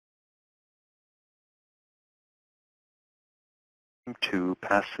to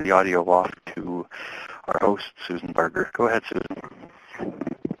pass the audio off to our host, Susan Barger. Go ahead, Susan.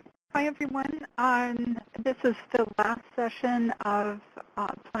 Hi, everyone. This is the last session of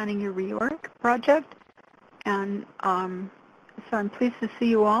Planning Your Reorg project, and so I'm pleased to see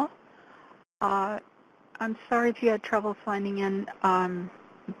you all. I'm sorry if you had trouble signing in,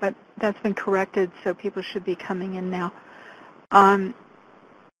 but that's been corrected, so people should be coming in now.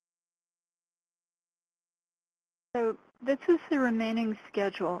 So this is the remaining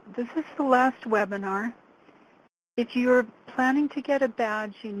schedule. This is the last webinar. If you're planning to get a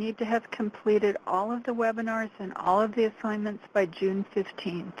badge, you need to have completed all of the webinars and all of the assignments by June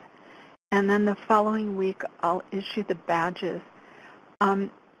 15th. And then the following week, I'll issue the badges.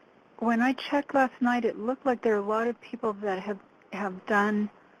 When I checked last night, it looked like there are a lot of people that have done,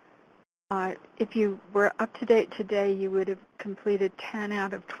 if you were up to date today, you would have completed 10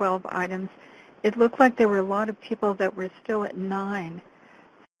 out of 12 items. It looked like there were a lot of people that were still at 9.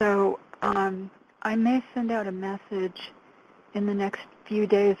 So I may send out a message in the next few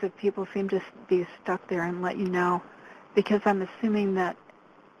days if people seem to be stuck there and let you know, because I'm assuming that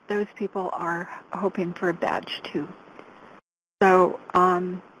those people are hoping for a badge too. So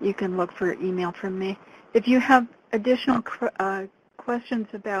you can look for email from me. If you have additional questions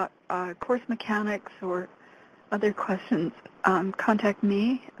about course mechanics or other questions, contact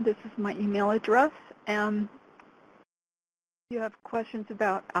me. This is my email address. And if you have questions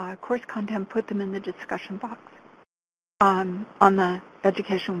about course content, put them in the discussion box on the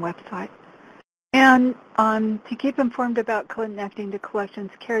education website. And to keep informed about Connecting to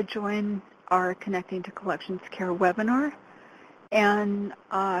Collections Care, join our Connecting to Collections Care webinar. And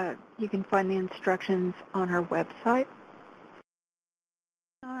you can find the instructions on our website.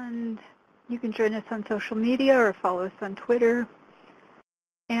 And you can join us on social media or follow us on Twitter.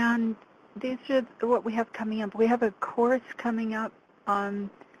 And these are what we have coming up. We have a course coming up in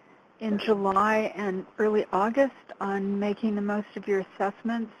July and early August on making the most of your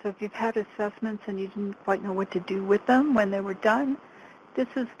assessments. So if you've had assessments and you didn't quite know what to do with them when they were done, this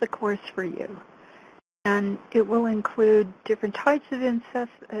is the course for you. And it will include different types of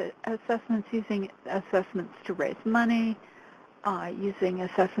assessments, using assessments to raise money, using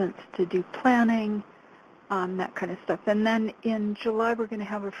assessments to do planning, that kind of stuff. And then in July, we're going to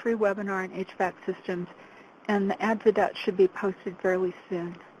have a free webinar on HVAC systems, and the ad for that should be posted fairly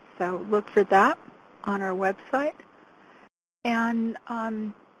soon. So look for that on our website. And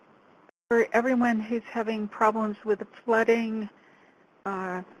for everyone who's having problems with the flooding,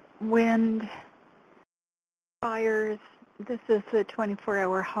 wind, fires, this is the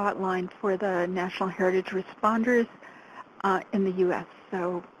 24-hour hotline for the National Heritage Responders in the U.S.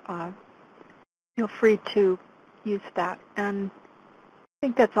 So feel free to use that. And I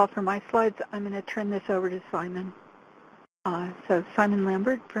think that's all for my slides. I'm going to turn this over to Simon. So Simon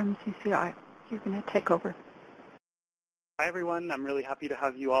Lambert from CCI, you're going to take over. Hi, everyone. I'm really happy to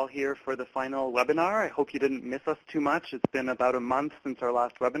have you all here for the final webinar. I hope you didn't miss us too much. It's been about a month since our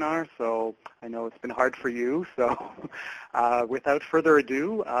last webinar, so I know it's been hard for you. So without further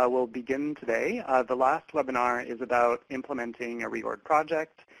ado, we'll begin today. The last webinar is about implementing a reorg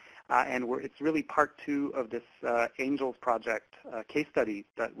project, and it's really part 2 of this Angels Project case study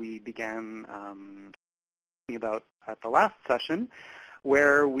that we began talking about at the last session,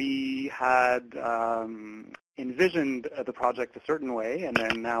 where we had envisioned the project a certain way, and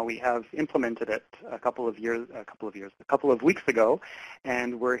then now we have implemented it a couple of weeks ago,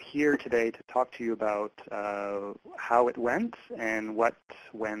 and we're here today to talk to you about how it went and what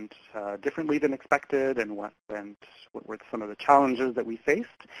went differently than expected, and what were some of the challenges that we faced.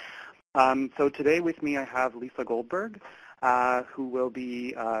 So today with me I have Lisa Goldberg, who will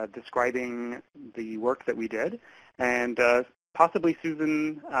be describing the work that we did, and possibly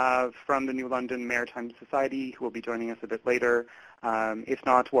Susan from the New London Maritime Society, who will be joining us a bit later. If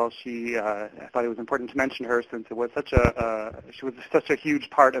not, well, I thought it was important to mention her since it was she was such a huge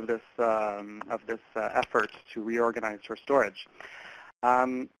part of this effort to reorganize her storage.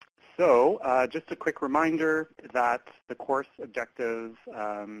 So just a quick reminder that the course objectives,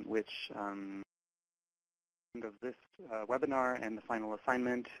 which of this webinar and the final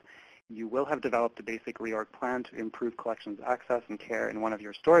assignment, you will have developed a basic reorg plan to improve collections access and care in one of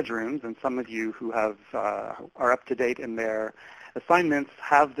your storage rooms, and some of you who are up to date in their assignments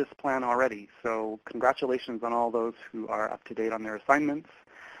have this plan already. So congratulations on all those who are up to date on their assignments.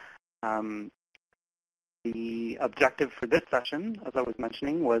 The objective for this session, as I was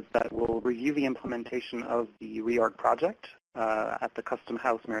mentioning, was that we'll review the implementation of the reorg project at the Custom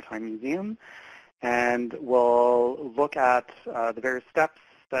House Maritime Museum, and we'll look at the various steps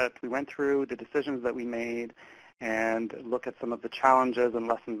that we went through, the decisions that we made, and look at some of the challenges and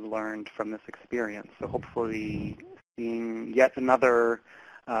lessons learned from this experience. So hopefully seeing yet another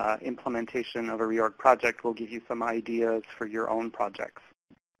implementation of a reorg project will give you some ideas for your own projects.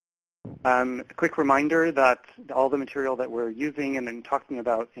 A quick reminder that all the material that we're using and then talking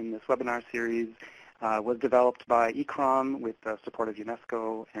about in this webinar series was developed by ECROM with the support of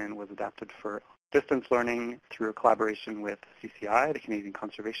UNESCO and was adapted for distance learning through a collaboration with CCI, the Canadian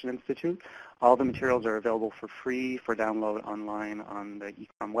Conservation Institute. All the materials are available for free for download online on the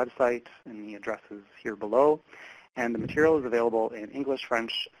ECROM website, and the address is here below. And the material is available in English,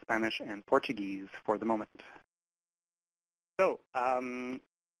 French, Spanish, and Portuguese for the moment. So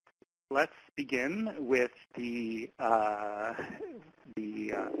let's begin with the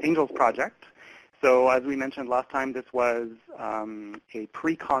Angels Project. So as we mentioned last time, this was a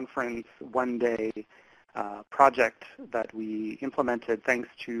pre-conference one-day project that we implemented thanks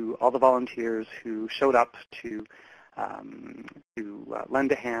to all the volunteers who showed up to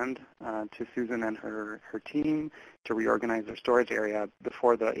lend a hand to Susan and her team to reorganize their storage area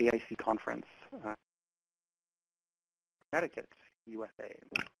before the AIC conference, Connecticut, USA.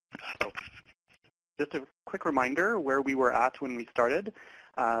 So just a quick reminder where we were at when we started.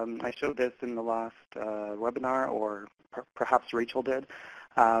 I showed this in the last webinar, or perhaps Rachel did.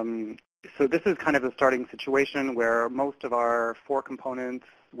 So this is kind of the starting situation where most of our 4 components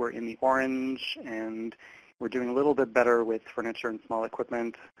were in the orange, and we're doing a little bit better with furniture and small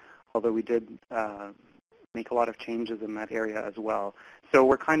equipment, although we did make a lot of changes in that area as well. So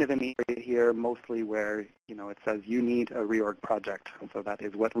we're kind of in the area here mostly where, you know, it says you need a reorg project. So that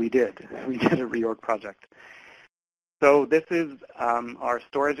is what we did. We did a reorg project. So this is our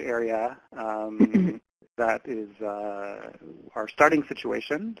storage area that is our starting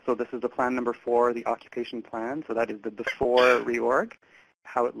situation. So this is the plan number 4, the occupation plan. So that is the before reorg,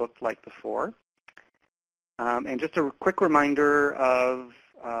 how it looked like before. And just a quick reminder of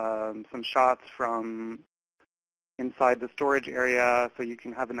some shots from inside the storage area so you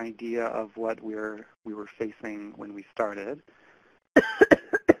can have an idea of what we were facing when we started.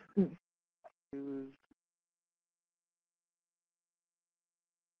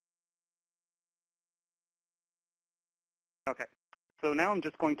 Okay, so now I'm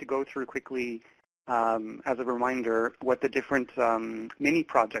just going to go through quickly, as a reminder, what the different mini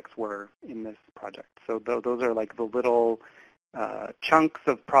projects were in this project. So those are like the little chunks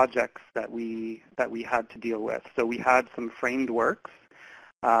of projects that we had to deal with. So we had some framed works,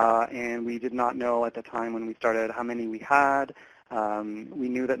 and we did not know at the time when we started how many we had. We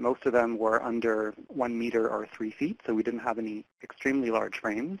knew that most of them were under 1 meter or 3 feet, so we didn't have any extremely large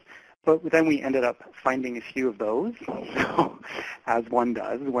frames. But then we ended up finding a few of those, so, as one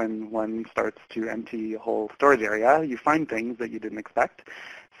does when one starts to empty a whole storage area. You find things that you didn't expect.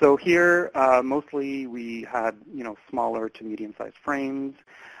 So here, mostly we had, you know, smaller to medium-sized frames.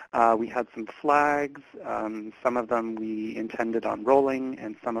 We had some flags. Some of them we intended on rolling,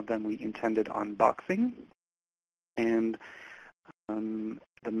 and some of them we intended on boxing. And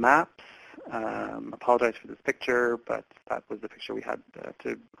the maps, apologize for this picture, but that was the picture we had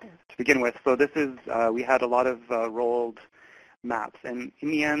to begin with. So this is, we had a lot of rolled maps, and in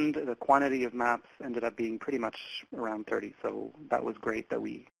the end, the quantity of maps ended up being pretty much around 30. So that was great that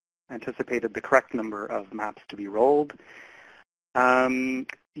we anticipated the correct number of maps to be rolled.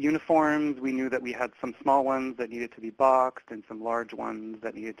 Uniforms, we knew that we had some small ones that needed to be boxed and some large ones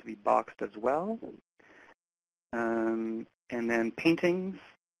that needed to be boxed as well. And then paintings,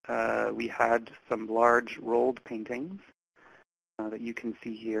 we had some large rolled paintings that you can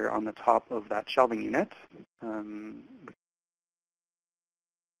see here on the top of that shelving unit. Wrong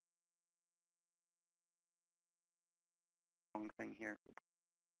thing here,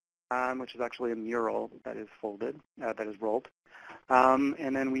 which is actually a mural that is folded, that is rolled.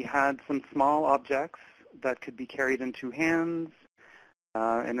 And then we had some small objects that could be carried in 2 hands,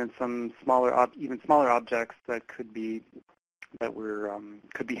 and then some smaller, even smaller objects that could be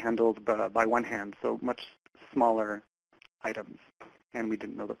handled by 1 hand, so much smaller items. And we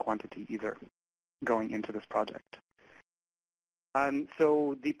didn't know the quantity either going into this project.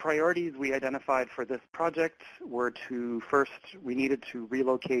 So the priorities we identified for this project were to, first, we needed to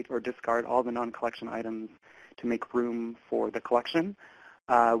relocate or discard all the non-collection items to make room for the collection.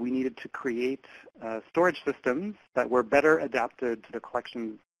 We needed to create storage systems that were better adapted to the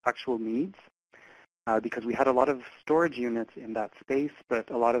collection's actual needs, because we had a lot of storage units in that space, but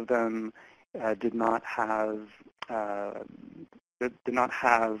a lot of them did not have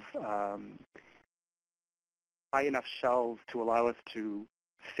high enough shelves to allow us to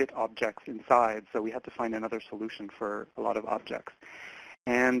fit objects inside, so we had to find another solution for a lot of objects.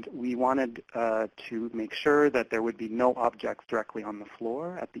 And we wanted to make sure that there would be no objects directly on the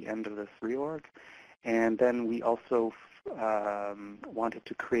floor at the end of this reorg. And then we also wanted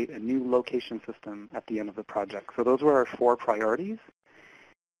to create a new location system at the end of the project. So those were our 4 priorities.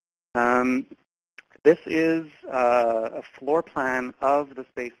 This is a floor plan of the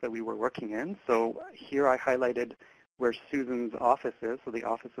space that we were working in. So here I highlighted where Susan's office is. So the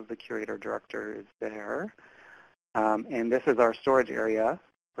office of the curator director is there. And this is our storage area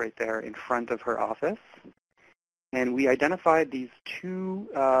right there in front of her office. And we identified these 2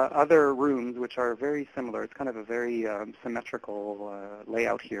 other rooms, which are very similar. It's kind of a very symmetrical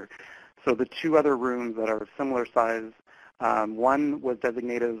layout here. So the 2 other rooms that are similar size, one was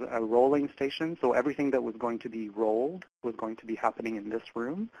designated as a rolling station. So everything that was going to be rolled was going to be happening in this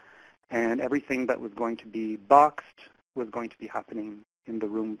room. And everything that was going to be boxed was going to be happening in the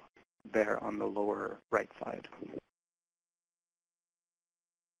room there on the lower right side.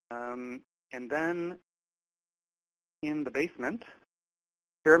 And then in the basement,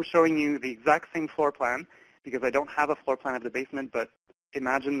 here I'm showing you the exact same floor plan because I don't have a floor plan of the basement, but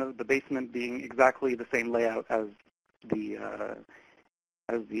imagine the basement being exactly the same layout as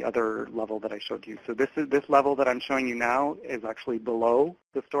the other level that I showed you. So this level that I'm showing you now is actually below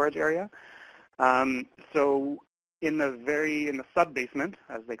the storage area. So in the sub-basement,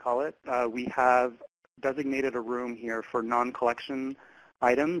 as they call it, we have designated a room here for non-collection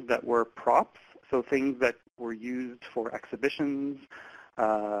items that were props, so things that were used for exhibitions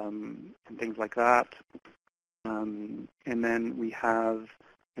and things like that. And then we have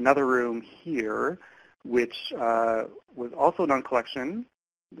another room here, which was also non-collection.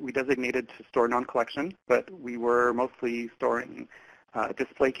 We designated to store non-collection, but we were mostly storing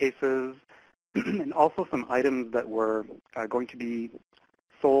display cases and also some items that were going to be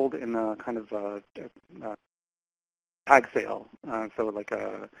sold in a kind of tag sale, so like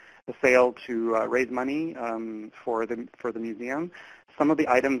a sale to raise money for the museum. Some of the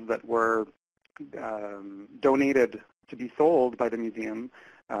items that were donated to be sold by the museum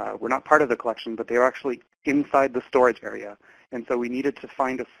were not part of the collection, but they were actually inside the storage area. And so we needed to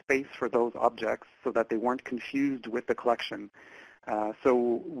find a space for those objects so that they weren't confused with the collection.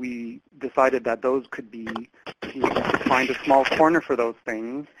 So we decided that those could be, find a small corner for those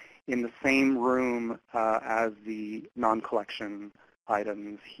things in the same room as the non-collection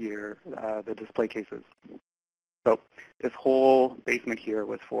items here, the display cases. So this whole basement here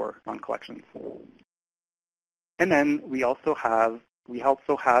was for non-collections. And then we also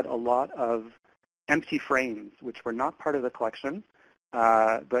had a lot of empty frames, which were not part of the collection,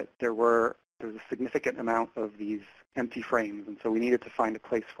 but there was a significant amount of these empty frames, and so we needed to find a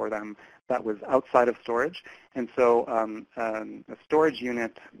place for them that was outside of storage. And so a storage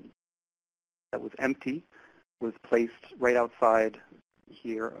unit that was empty was placed right outside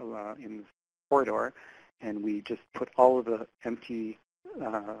here in the corridor, and we just put all of the empty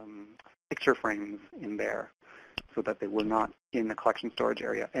picture frames in there so that they were not in the collection storage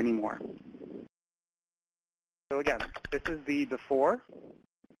area anymore. So again, this is the before,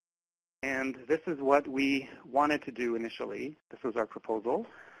 and this is what we wanted to do initially. This was our proposal.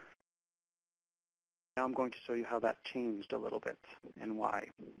 Now I'm going to show you how that changed a little bit and why.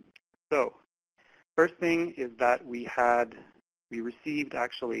 So first thing is that we received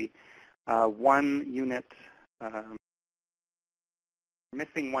actually one unit,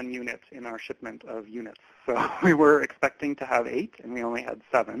 missing one unit in our shipment of units. So we were expecting to have 8, and we only had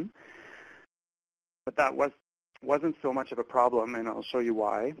 7. But that wasn't so much of a problem, and I'll show you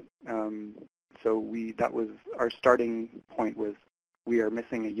why. So that was our starting point, was we are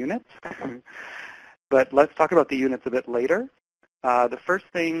missing a unit. But let's talk about the units a bit later. The first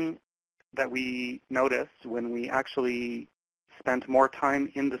thing that we noticed when we actually spent more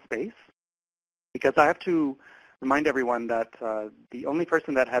time in the space, because I have to remind everyone that the only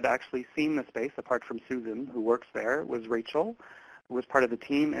person that had actually seen the space, apart from Susan, who works there, was Rachel, who was part of the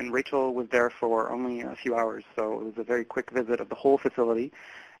team, and Rachel was there for only a few hours, so it was a very quick visit of the whole facility,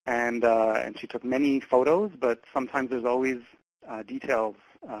 and she took many photos, but sometimes there's always details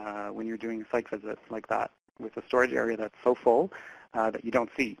when you're doing a site visit like that, with a storage area that's so full that you don't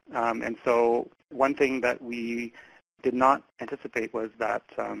see. And so one thing that we did not anticipate was that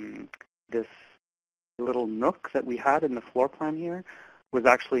this little nook that we had in the floor plan here was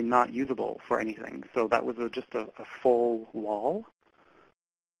actually not usable for anything. So that was just a full wall.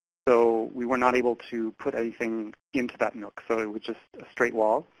 So we were not able to put anything into that nook. So it was just a straight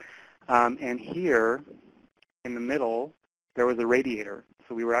wall. And here in the middle, there was a radiator.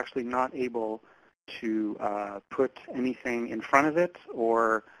 So we were actually not able to put anything in front of it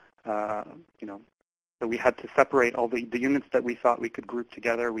or, So we had to separate all the units that we thought we could group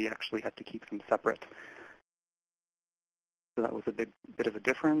together. We actually had to keep them separate. So that was a bit of a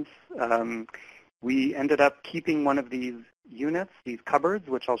difference. We ended up keeping one of these units, these cupboards,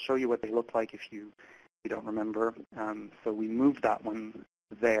 which I'll show you what they look like if you don't remember. So we moved that one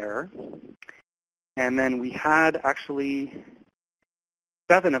there. And then we had actually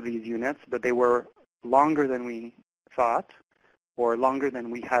 7 of these units, but they were longer than we thought, or longer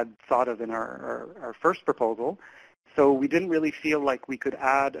than we had thought of in our first proposal. So we didn't really feel like we could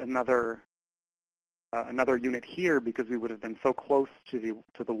add another unit here because we would have been so close to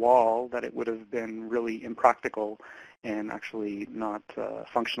the wall that it would have been really impractical and actually not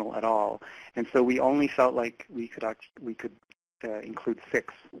functional at all. And so we only felt like we could include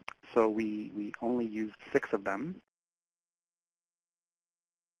 6. So we only used 6 of them.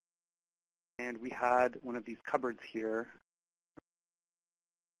 And we had one of these cupboards here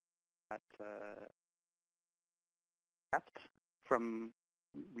that kept from,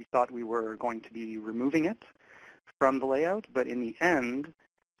 we thought we were going to be removing it from the layout, but in the end,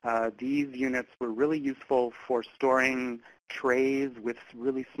 these units were really useful for storing trays with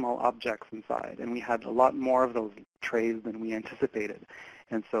really small objects inside, and we had a lot more of those trays than we anticipated.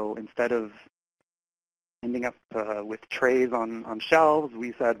 And so instead of ending up with trays on shelves,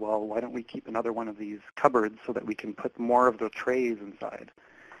 we said, well, why don't we keep another one of these cupboards so that we can put more of the trays inside.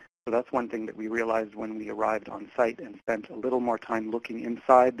 So that's one thing that we realized when we arrived on site and spent a little more time looking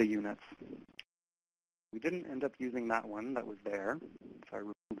inside the units. We didn't end up using that one that was there, so I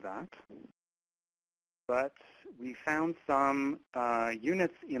removed that. But we found some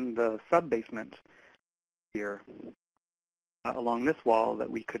units in the sub-basement here along this wall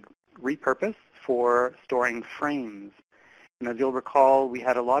that we could repurpose for storing frames. And as you'll recall, we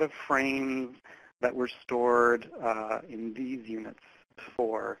had a lot of frames that were stored in these units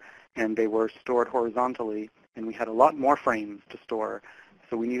before, and they were stored horizontally, and we had a lot more frames to store.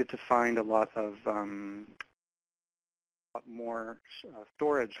 So we needed to find a lot more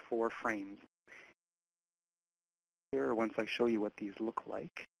storage for frames. Here, once I show you what these look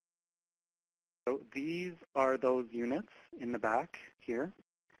like. So these are those units in the back here,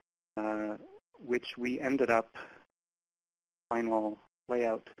 which we ended up, final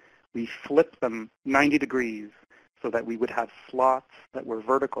layout, we flipped them 90 degrees so that we would have slots that were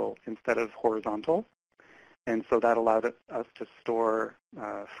vertical instead of horizontal. And so that allowed us to store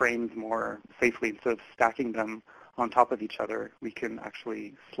frames more safely. Instead of stacking them on top of each other, we can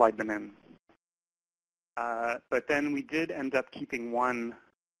actually slide them in. But then we did end up keeping one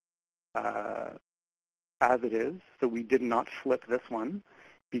as it is, so we did not flip this one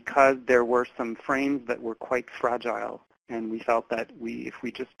because there were some frames that were quite fragile, and we felt that if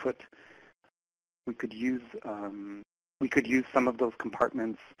we just we could use some of those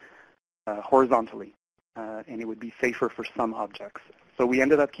compartments horizontally, and it would be safer for some objects. So we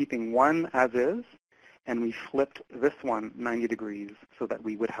ended up keeping one as is, and we flipped this one 90 degrees so that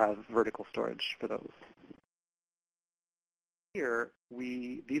we would have vertical storage for those. Here,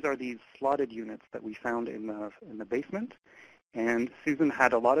 these are these slotted units that we found in the basement, and Susan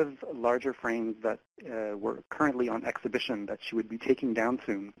had a lot of larger frames that were currently on exhibition that she would be taking down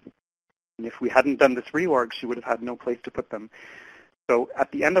soon. And if we hadn't done this reorg, she would have had no place to put them. So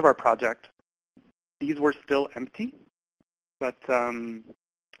at the end of our project, these were still empty, but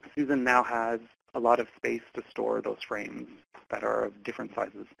Susan now has a lot of space to store those frames that are of different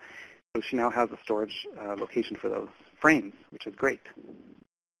sizes. So she now has a storage location for those frames, which is great.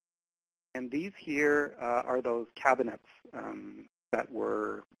 And these here are those cabinets that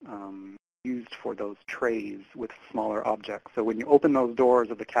were used for those trays with smaller objects. So when you open those doors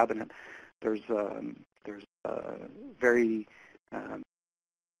of the cabinet, there's very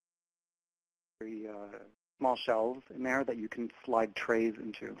small shelves in there that you can slide trays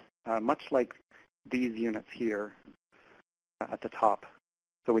into, much like these units here at the top.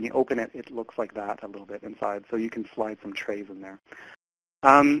 So when you open it, it looks like that a little bit inside, so you can slide some trays in there.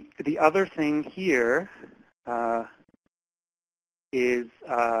 The other thing here is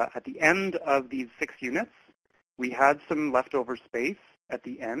at the end of these 6 units, we had some leftover space at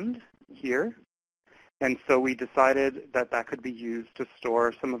the end here, and so we decided that that could be used to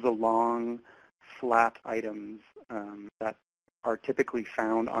store some of the long, flat items that are typically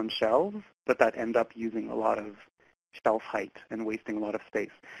found on shelves, but that end up using a lot of shelf height and wasting a lot of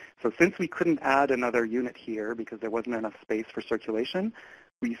space. So since we couldn't add another unit here because there wasn't enough space for circulation,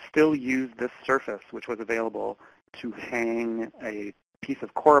 we still used this surface, which was available, to hang a piece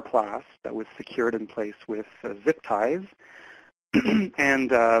of coroplast that was secured in place with zip ties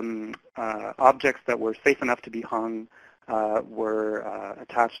and objects that were safe enough to be hung were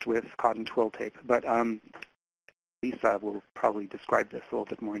attached with cotton twill tape. But Lisa will probably describe this a little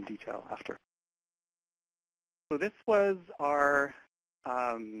bit more in detail after. So this was our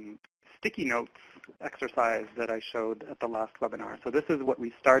sticky notes exercise that I showed at the last webinar. So this is what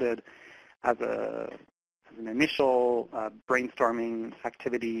we started as an initial brainstorming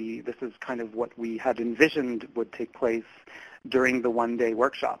activity. This is kind of what we had envisioned would take place during the one-day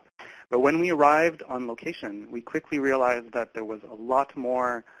workshop. But when we arrived on location, we quickly realized that there was a lot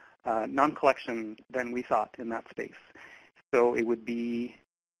more non-collection than we thought in that space. So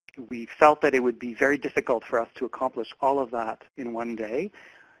we felt that it would be very difficult for us to accomplish all of that in one day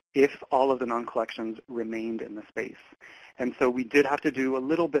if all of the non-collections remained in the space. And so we did have to do a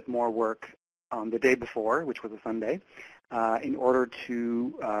little bit more work on the day before, which was a Sunday, in order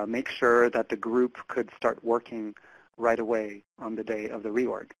to make sure that the group could start working right away on the day of the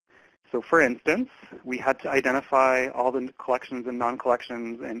reorg. So for instance, we had to identify all the collections and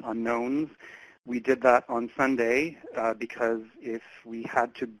non-collections and unknowns. We did that on Sunday because if we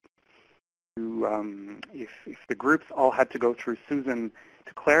had to, if the groups all had to go through Susan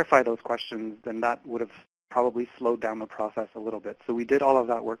to clarify those questions, then that would have probably slowed down the process a little bit. So we did all of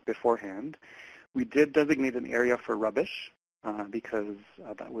that work beforehand. We did designate an area for rubbish because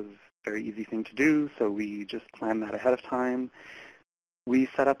that was a very easy thing to do, so we just planned that ahead of time. We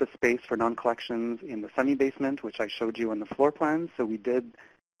set up a space for non-collections in the semi-basement, which I showed you on the floor plan. So we did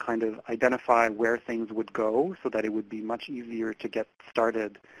kind of identify where things would go so that it would be much easier to get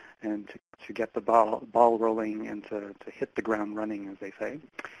started and to get the ball rolling and to hit the ground running, as they say.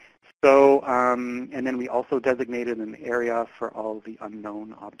 So, and then we also designated an area for all the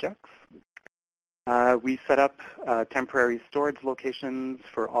unknown objects. We set up temporary storage locations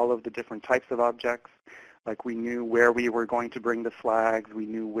for all of the different types of objects. Like we knew where we were going to bring the flags, we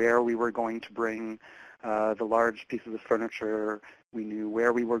knew where we were going to bring the large pieces of furniture, we knew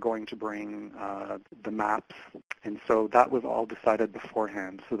where we were going to bring the maps, and so that was all decided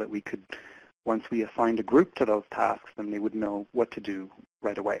beforehand so that we could, once we assigned a group to those tasks, then they would know what to do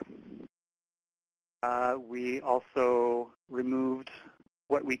right away. We also removed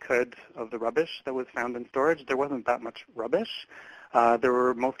what we could of the rubbish that was found in storage. There wasn't that much rubbish. There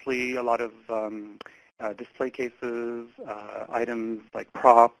were mostly a lot of display cases, items like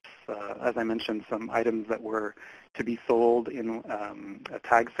props, as I mentioned, some items that were to be sold in a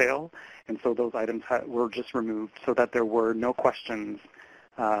tag sale. And so those items were just removed so that there were no questions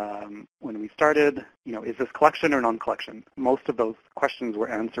when we started, you know, is this collection or non-collection? Most of those questions were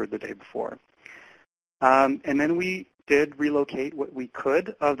answered the day before. And then we did relocate what we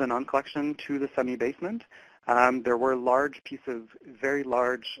could of the non-collection to the semi-basement. There were large pieces, very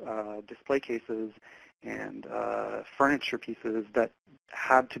large display cases and furniture pieces that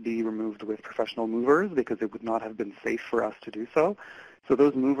had to be removed with professional movers because it would not have been safe for us to do so. So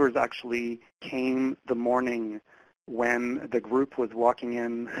those movers actually came the morning when the group was walking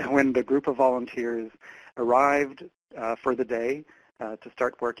in, when the group of volunteers arrived for the day to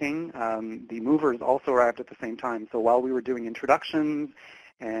start working. The movers also arrived at the same time. So while we were doing introductions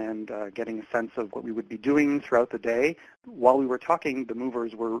and getting a sense of what we would be doing throughout the day, while we were talking, the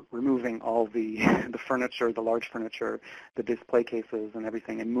movers were removing all the furniture, the large furniture, the display cases and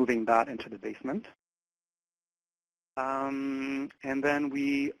everything, and moving that into the basement. And then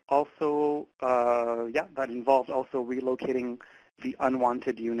we also, that involved also relocating the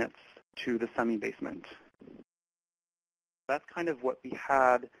unwanted units to the semi-basement. That's kind of what we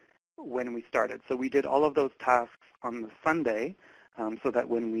had when we started. So we did all of those tasks on the Sunday so that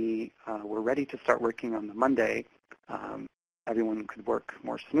when we were ready to start working on the Monday, everyone could work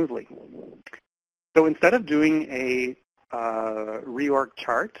more smoothly. So instead of doing a reorg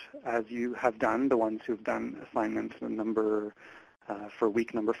chart, as you have done, the ones who've done assignment number for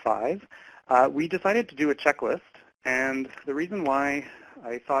week number 5, we decided to do a checklist. And the reason why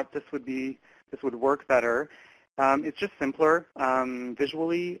I thought this would work better, it's just simpler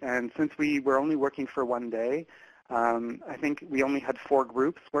visually. And since we were only working for one day, I think we only had 4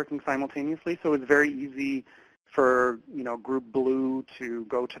 groups working simultaneously, so it's very easy for group blue to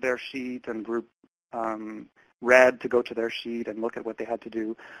go to their sheet and group red to go to their sheet and look at what they had to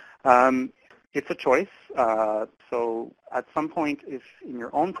do. It's a choice. So at some point, if in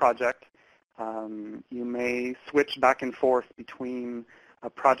your own project, you may switch back and forth between a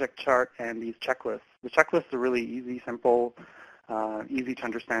project chart and these checklists. The checklists are really easy, simple, easy to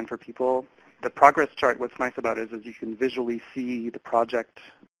understand for people. The progress chart, what's nice about it is you can visually see the project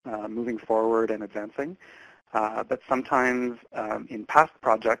moving forward and advancing. But sometimes in past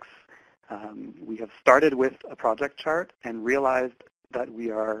projects, we have started with a project chart and realized that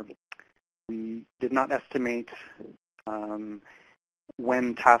we did not estimate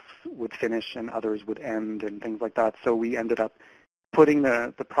when tasks would finish and others would end and things like that. So we ended up putting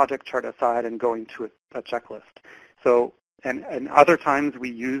the project chart aside and going to a checklist. So, and other times we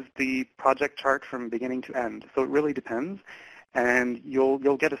use the project chart from beginning to end. So it really depends. And you'll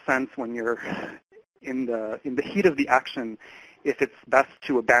get a sense when you're in the heat of the action if it's best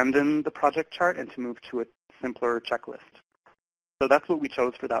to abandon the project chart and to move to a simpler checklist. So that's what we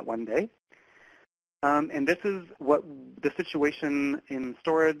chose for that one day. And this is what the situation in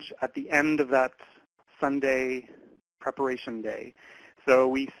storage at the end of that Sunday preparation day. So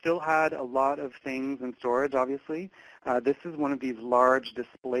we still had a lot of things in storage, obviously. This is one of these large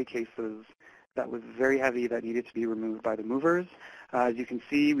display cases that was very heavy that needed to be removed by the movers. As you can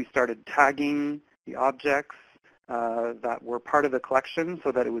see, we started tagging the objects that were part of the collection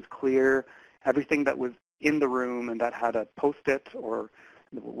so that it was clear everything that was in the room and that had a post-it or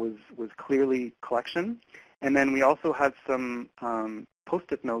was clearly collection. And then we also had some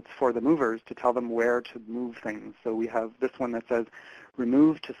post-it notes for the movers to tell them where to move things. So we have this one that says,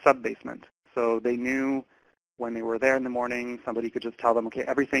 remove to sub-basement. So they knew when they were there in the morning, somebody could just tell them, okay,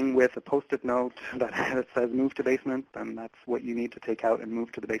 everything with a post-it note that says move to basement, then that's what you need to take out and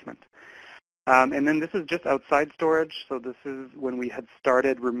move to the basement. And then this is just outside storage. So this is when we had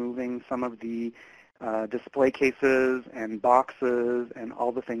started removing some of the display cases and boxes and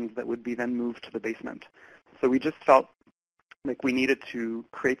all the things that would be then moved to the basement. So we just felt like we needed to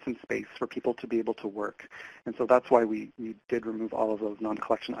create some space for people to be able to work. And so that's why we did remove all of those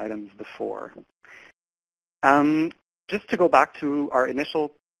non-collection items before. Just to go back to our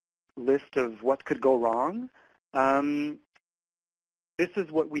initial list of what could go wrong, this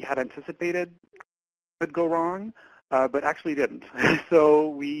is what we had anticipated could go wrong. But actually didn't. So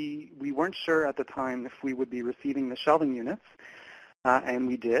we weren't sure at the time if we would be receiving the shelving units, and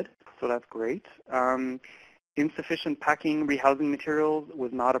we did, so that's great. Insufficient packing rehousing materials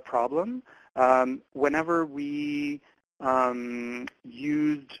was not a problem. Whenever we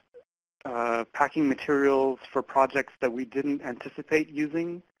used packing materials for projects that we didn't anticipate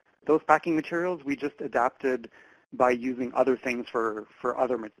using those packing materials, we just adapted by using other things for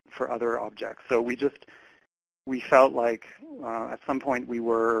other objects. So we felt like at some point we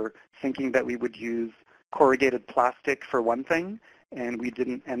were thinking that we would use corrugated plastic for one thing, and we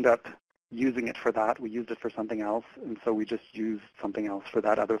didn't end up using it for that. We used it for something else, and so we just used something else for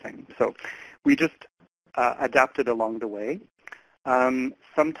that other thing. So we just adapted along the way.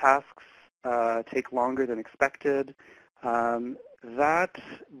 Some tasks take longer than expected. That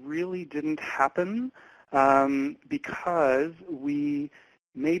really didn't happen because we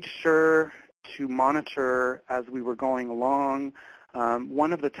made sure to monitor as we were going along.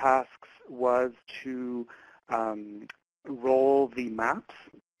 One of the tasks was to roll the maps,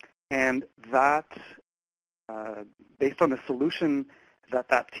 and that, based on the solution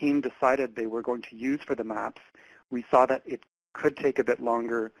that team decided they were going to use for the maps, we saw that it could take a bit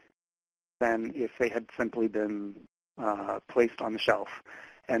longer than if they had simply been placed on the shelf.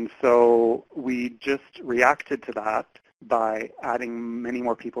 And so we just reacted to that by adding many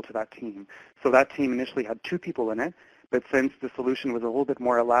more people to that team. So that team initially had 2 people in it, but since the solution was a little bit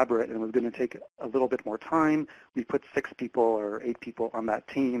more elaborate and was going to take a little bit more time, we put 6 people or 8 people on that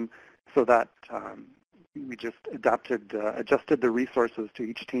team so that we just adjusted the resources to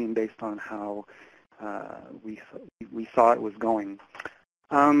each team based on how we saw it was going.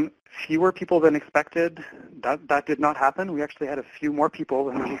 Fewer people than expected, that did not happen. We actually had a few more people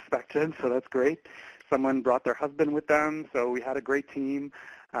than we expected, so that's great. Someone brought their husband with them, so we had a great team.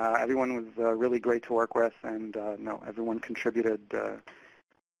 Everyone was really great to work with, and no, everyone contributed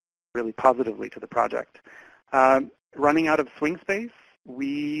really positively to the project. Running out of swing space,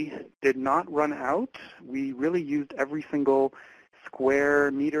 we did not run out. We really used every single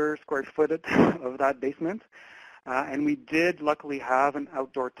square foot of that basement. And we did luckily have an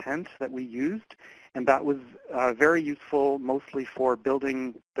outdoor tent that we used, and that was very useful mostly for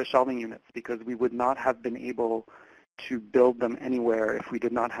building the shelving units, because we would not have been able to build them anywhere if we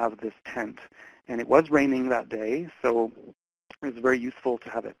did not have this tent. And it was raining that day, so it was very useful to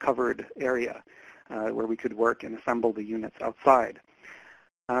have a covered area where we could work and assemble the units outside.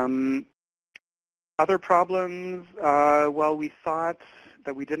 Other problems, well, we thought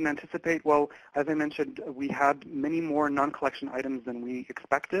that we didn't anticipate. Well, as I mentioned, we had many more non-collection items than we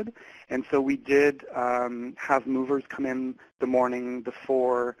expected, and so we did have movers come in the morning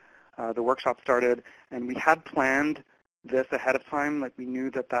before the workshop started, and we had planned this ahead of time, like we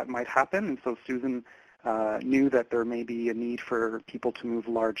knew that that might happen, and so Susan knew that there may be a need for people to move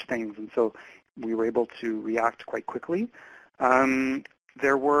large things, and so we were able to react quite quickly.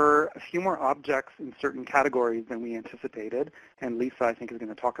 There were a few more objects in certain categories than we anticipated, and Lisa, I think, is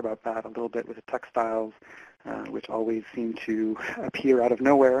going to talk about that a little bit with the textiles, which always seem to appear out of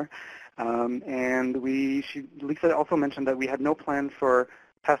nowhere. Lisa also mentioned that we had no plan for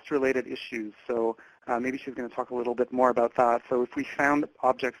pest-related issues, so maybe she's going to talk a little bit more about that. So if we found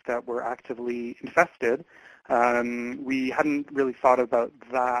objects that were actively infested, we hadn't really thought about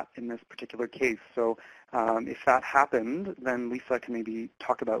that in this particular case. So if that happened, then Lisa can maybe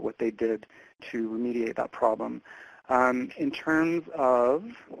talk about what they did to remediate that problem. In terms of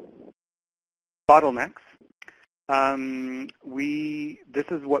bottlenecks, this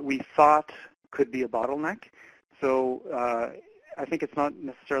is what we thought could be a bottleneck. So I think it's not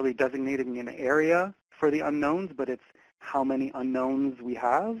necessarily designating an area for the unknowns, but it's how many unknowns we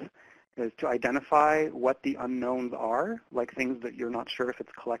have, is to identify what the unknowns are, like things that you're not sure if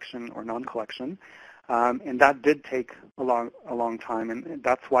it's collection or non-collection. And that did take a long time, and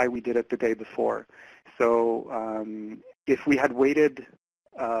that's why we did it the day before. So if we had waited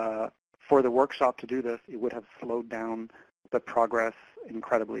for the workshop to do this, it would have slowed down the progress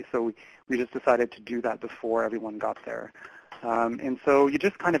incredibly. So we just decided to do that before everyone got there. And so you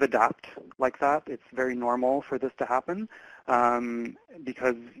just kind of adapt like that. It's very normal for this to happen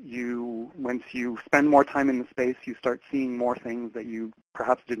because once you spend more time in the space, you start seeing more things that you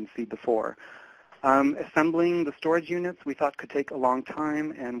perhaps didn't see before. Assembling the storage units we thought could take a long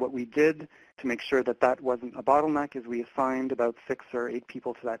time, and what we did to make sure that that wasn't a bottleneck is we assigned about 6 or 8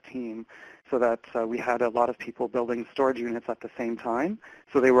 people to that team so that we had a lot of people building storage units at the same time.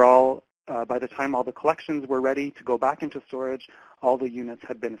 So they were all, by the time all the collections were ready to go back into storage, all the units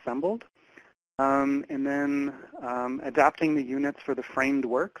had been assembled. And then adapting the units for the framed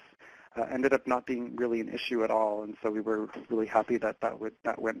works ended up not being really an issue at all, and so we were really happy that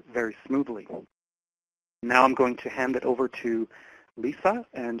that went very smoothly. Now I'm going to hand it over to Lisa,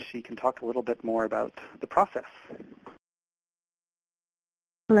 and she can talk a little bit more about the process.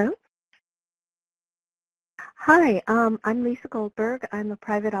 Hello. Hi, I'm Lisa Goldberg. I'm a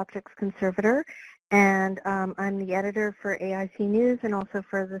private objects conservator, and I'm the editor for AIC News and also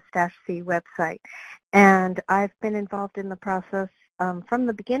for the /C website. And I've been involved in the process from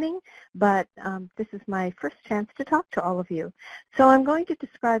the beginning, but this is my first chance to talk to all of you. So I'm going to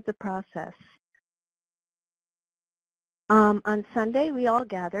describe the process. On Sunday, we all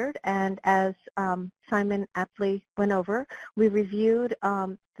gathered, and as Simon aptly went over, we reviewed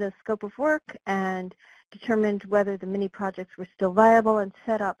the scope of work and determined whether the mini projects were still viable and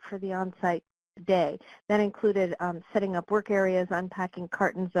set up for the on-site day. That included setting up work areas, unpacking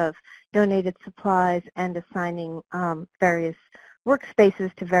cartons of donated supplies, and assigning various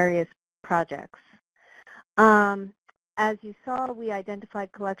workspaces to various projects. As you saw, we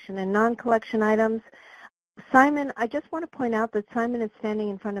identified collection and non-collection items. Simon, I just want to point out that Simon is standing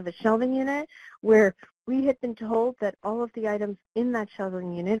in front of a shelving unit where we had been told that all of the items in that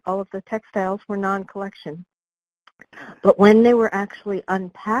shelving unit, all of the textiles, were non-collection. But when they were actually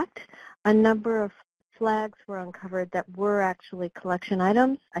unpacked, a number of flags were uncovered that were actually collection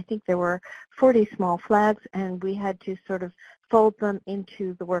items. I think there were 40 small flags, and we had to sort of fold them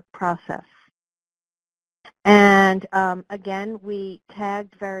into the work process. And again, we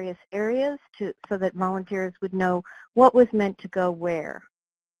tagged various areas so that volunteers would know what was meant to go where.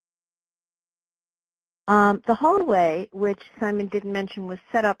 The hallway, which Simon didn't mention, was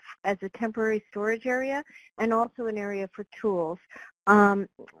set up as a temporary storage area and also an area for tools.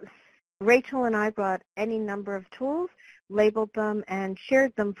 Rachel and I brought any number of tools, labeled them, and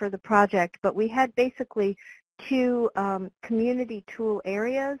shared them for the project, but we had basically 2 community tool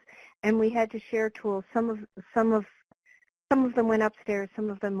areas, and we had to share tools. Some of them went upstairs,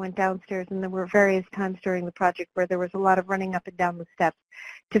 some of them went downstairs, and there were various times during the project where there was a lot of running up and down the steps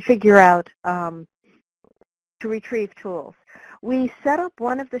to figure out, to retrieve tools. We set up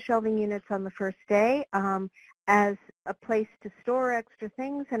one of the shelving units on the first day as a place to store extra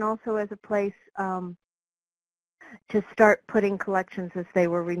things and also as a place to start putting collections as they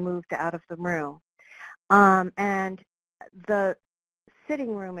were removed out of the room. And the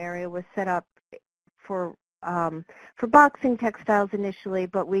sitting room area was set up for boxing textiles initially,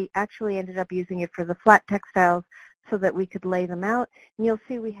 but we actually ended up using it for the flat textiles so that we could lay them out. And you'll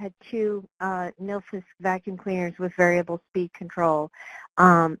see we had 2 Nilfisk vacuum cleaners with variable speed control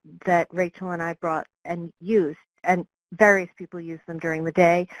that Rachel and I brought and used, and various people used them during the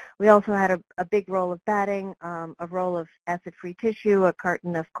day. We also had a big roll of batting, a roll of acid-free tissue, a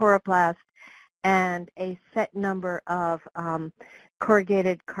carton of Coroplast, and a set number of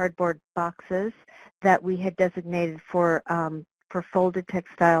corrugated cardboard boxes that we had designated for folded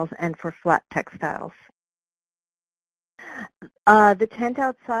textiles and for flat textiles. The tent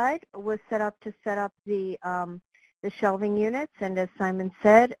outside was set up the shelving units, and as Simon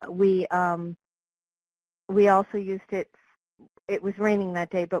said, we also used it. It was raining that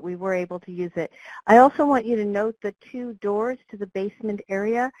day, but we were able to use it. I also want you to note the 2 doors to the basement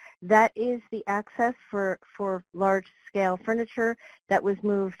area. That is the access for large-scale furniture that was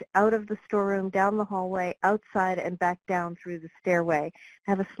moved out of the storeroom, down the hallway, outside, and back down through the stairway.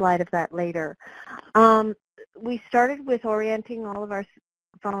 I have a slide of that later. We started with orienting all of our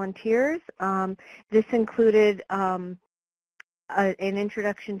volunteers. This included an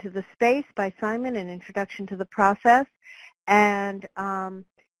introduction to the space by Simon, an introduction to the process, and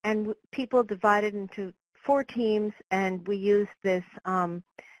people divided into 4 teams, and we used this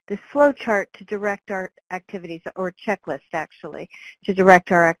flow chart to direct our activities, or checklist actually, to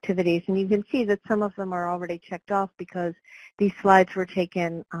direct our activities. And you can see that some of them are already checked off because these slides were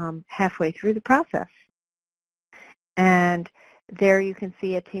taken halfway through the process. And there you can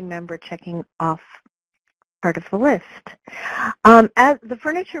see a team member checking off part of the list. As the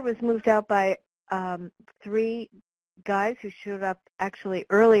furniture was moved out by 3 guys who showed up actually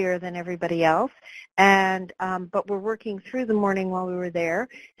earlier than everybody else, and but were working through the morning while we were there.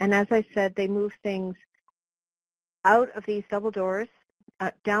 And as I said, they moved things out of these double doors,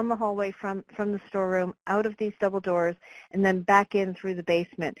 down the hallway from the storeroom, out of these double doors, and then back in through the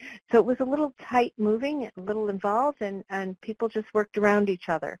basement. So it was a little tight moving, a little involved, and people just worked around each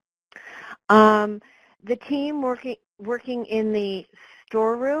other. The team working in the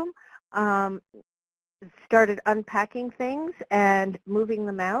storeroom started unpacking things and moving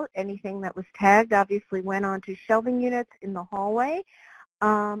them out. Anything that was tagged obviously went onto shelving units in the hallway.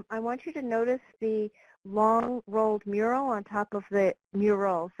 I want you to notice the long rolled mural on top of the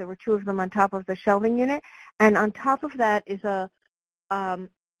murals. There were 2 of them on top of the shelving unit, and on top of that is a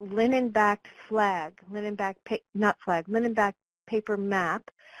linen-backed flag, linen-backed paper map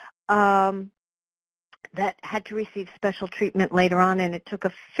that had to receive special treatment later on, and it took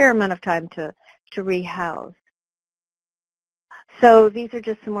a fair amount of time to rehouse. So these are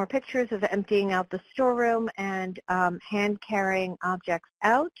just some more pictures of emptying out the storeroom and hand-carrying objects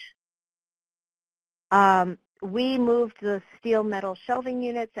out. We moved the steel metal shelving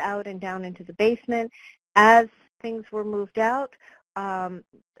units out and down into the basement. As things were moved out,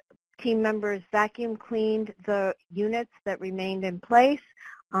 team members vacuum cleaned the units that remained in place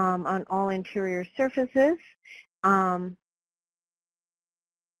on all interior surfaces.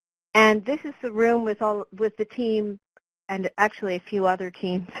 And this is the room with the team, and actually a few other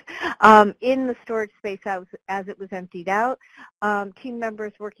teams, in the storage space as it was emptied out. Team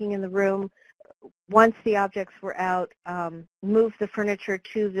members working in the room, once the objects were out, moved the furniture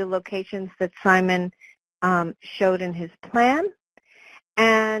to the locations that Simon showed in his plan.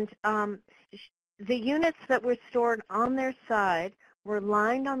 And the units that were stored on their side were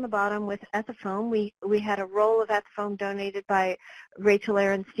lined on the bottom with ethafoam. We had a roll of ethafoam donated by Rachel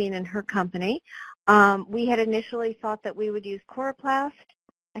Ehrenstein and her company. We had initially thought that we would use coroplast.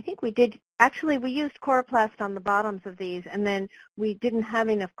 I think we did. Actually, we used coroplast on the bottoms of these, and then we didn't have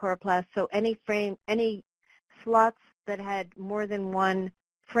enough coroplast, so any slots that had more than 1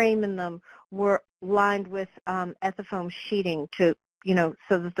 frame in them were lined with ethafoam sheeting to,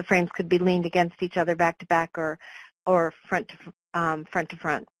 so that the frames could be leaned against each other, back to back, or front to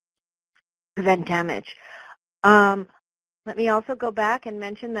front, prevent damage. Let me also go back and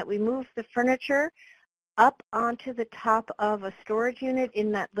mention that we moved the furniture up onto the top of a storage unit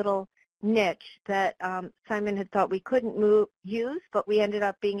in that little niche that Simon had thought we couldn't use, but we ended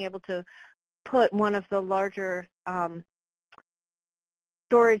up being able to put one of the larger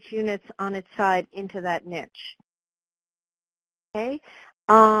storage units on its side into that niche. Okay.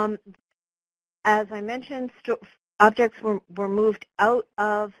 As I mentioned, objects were moved out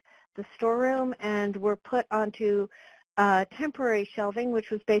of the storeroom and were put onto temporary shelving, which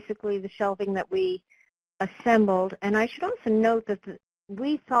was basically the shelving that we assembled. And I should also note that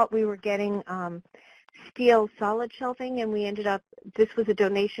we thought we were getting steel solid shelving, and we ended up, this was a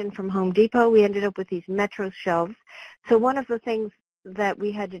donation from Home Depot, we ended up with these Metro shelves. So one of the things that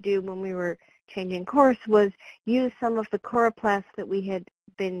we had to do when we were changing course was use some of the coroplast that we had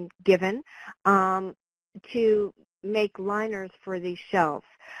been given to make liners for these shelves.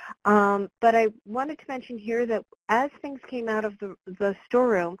 But I wanted to mention here that as things came out of the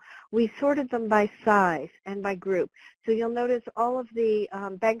storeroom, we sorted them by size and by group. So you'll notice all of the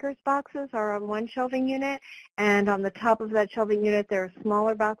bankers boxes are on one shelving unit, and on the top of that shelving unit there are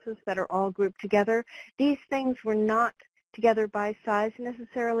smaller boxes that are all grouped together. These things were not together by size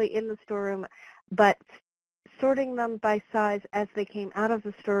necessarily in the storeroom, but sorting them by size as they came out of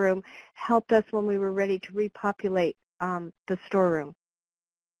the storeroom helped us when we were ready to repopulate the storeroom.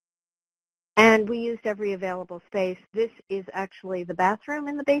 And we used every available space. This is actually the bathroom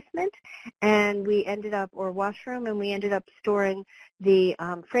in the basement, and we ended up, or washroom, and we ended up storing the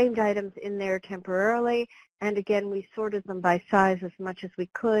framed items in there temporarily. And again, we sorted them by size as much as we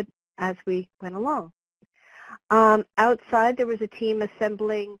could as we went along. Outside, there was a team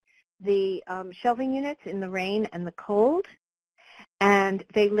assembling the shelving units in the rain and the cold, and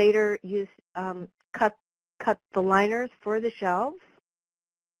they later used cut the liners for the shelves.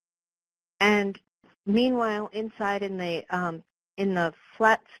 And meanwhile, inside in the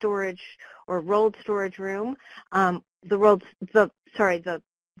flat storage or rolled storage room, the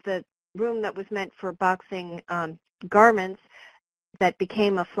room that was meant for boxing garments that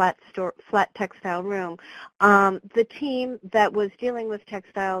became a flat textile room, the team that was dealing with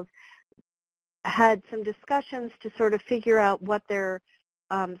textiles had some discussions to sort of figure out what their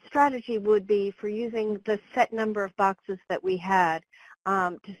strategy would be for using the set number of boxes that we had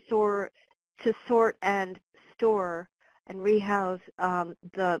to sort and store and rehouse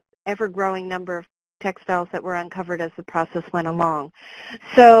the ever-growing number of textiles that were uncovered as the process went along.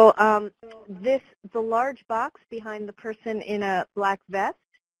 So the large box behind the person in a black vest,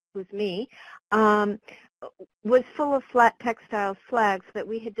 who's me, was full of flat textile flags that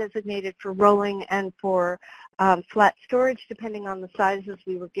we had designated for rolling and for flat storage, depending on the sizes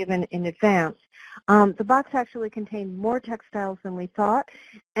we were given in advance. The box actually contained more textiles than we thought,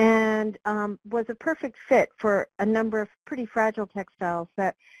 and was a perfect fit for a number of pretty fragile textiles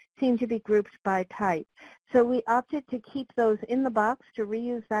that seemed to be grouped by type. So we opted to keep those in the box, to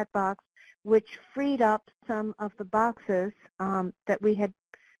reuse that box, which freed up some of the boxes that we had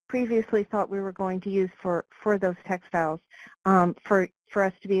previously thought we were going to use for those textiles for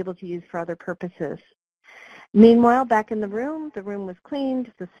us to be able to use for other purposes. Meanwhile, back in the room was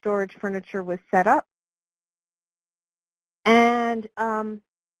cleaned, the storage furniture was set up, and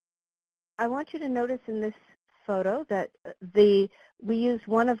I want you to notice in this photo that we used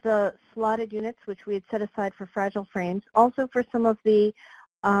one of the slotted units, which we had set aside for fragile frames, also for some of the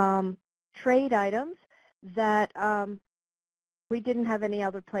trade items that we didn't have any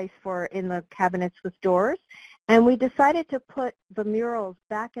other place for in the cabinets with doors. And we decided to put the murals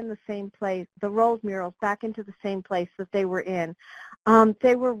back in the same place, the rolled murals back into the same place that they were in.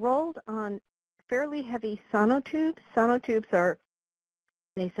 They were rolled on fairly heavy sonotubes. Sonotubes are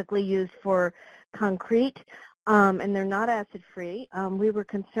basically used for concrete, and they're not acid-free. We were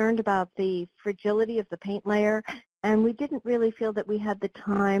concerned about the fragility of the paint layer, and we didn't really feel that we had the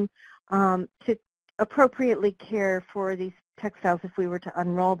time to appropriately care for these textiles if we were to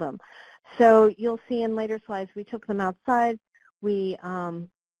unroll them. So you'll see in later slides, we took them outside, we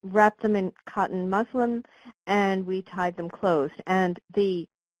wrapped them in cotton muslin, and we tied them closed. And the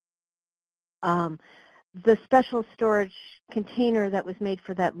special storage container that was made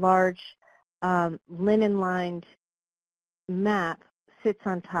for that large linen-lined mat sits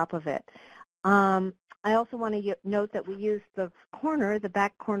on top of it. I also want to note that we used the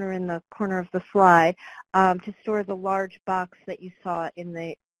back corner in the corner of the slide, to store the large box that you saw in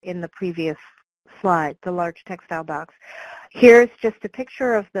the previous slide, the large textile box. Here's just a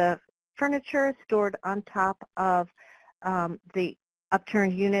picture of the furniture stored on top of the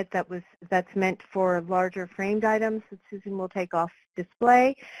upturned unit that's meant for larger framed items that Susan will take off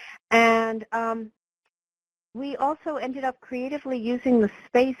display. And we also ended up creatively using the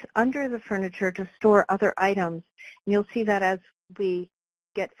space under the furniture to store other items. And you'll see that as we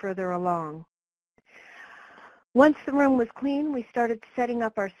get further along. Once the room was clean, we started setting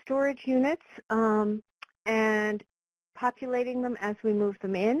up our storage units and populating them as we moved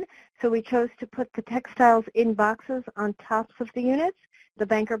them in. So we chose to put the textiles in boxes on tops of the units, the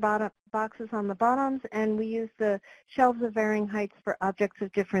banker boxes on the bottoms, and we used the shelves of varying heights for objects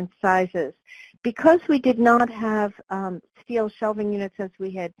of different sizes. Because we did not have steel shelving units as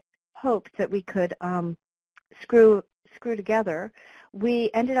we had hoped that we could screw together,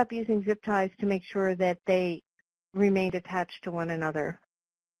 we ended up using zip ties to make sure that they remained attached to one another.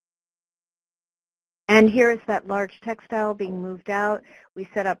 And here is that large textile being moved out. We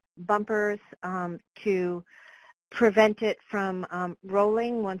set up bumpers to prevent it from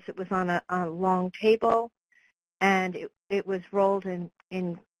rolling once it was on a long table. And it was rolled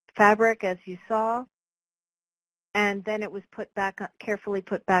in fabric, as you saw. And then it was carefully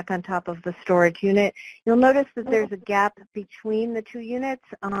put back on top of the storage unit. You'll notice that there's a gap between the two units.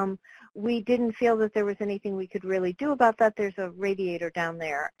 We didn't feel that there was anything we could really do about that. There's a radiator down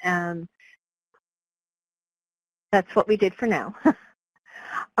there. And that's what we did for now.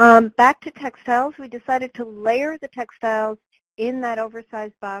 Back to textiles, we decided to layer the textiles in that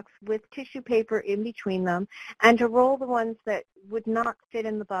oversized box with tissue paper in between them, and to roll the ones that would not fit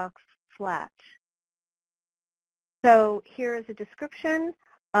in the box flat. So here is a description,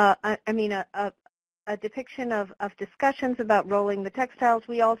 a depiction of discussions about rolling the textiles.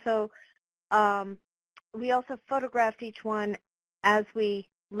 We also photographed each one as we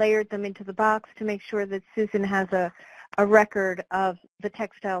layered them into the box to make sure that Susan has a record of the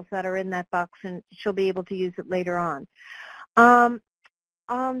textiles that are in that box, and she'll be able to use it later on. On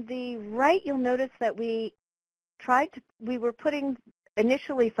the right, you'll notice that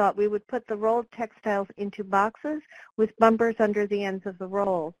initially thought we would put the rolled textiles into boxes with bumpers under the ends of the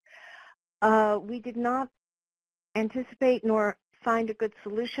rolls. We did not anticipate nor find a good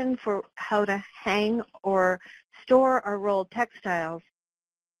solution for how to hang or store our rolled textiles.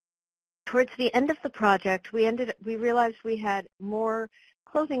 Towards the end of the project, we realized we had more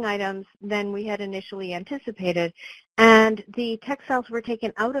clothing items than we had initially anticipated, and the textiles were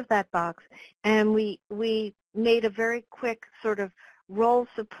taken out of that box, and we made a very quick sort of roll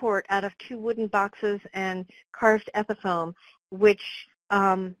support out of 2 wooden boxes and carved epitherm, which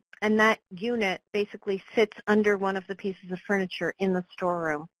and that unit basically sits under one of the pieces of furniture in the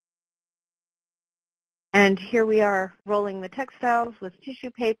storeroom. And here we are rolling the textiles with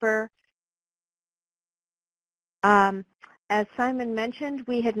tissue paper. As Simon mentioned,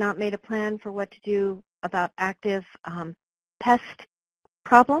 we had not made a plan for what to do about active pest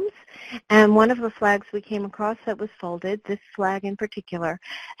problems, and one of the flags we came across that was folded, this flag in particular,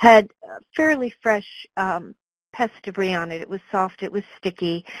 had fairly fresh pest debris on it. It was soft, it was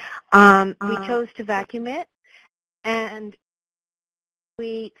sticky. We chose to vacuum it, and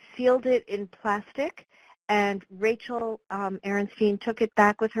we sealed it in plastic, and Rachel Ehrenstein took it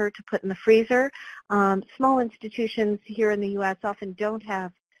back with her to put in the freezer. Small institutions here in the U.S. often don't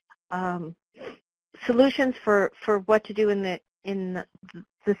have solutions for what to do in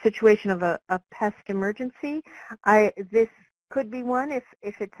the situation of a pest emergency. This could be one if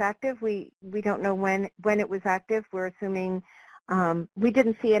it's active. We don't know when it was active. We're assuming we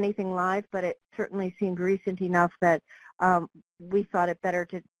didn't see anything live, but it certainly seemed recent enough that we thought it better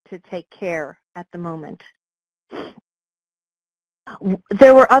to take care at the moment.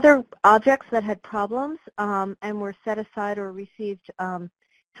 There were other objects that had problems and were set aside or received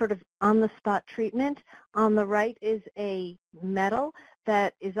sort of on-the-spot treatment. On the right is a metal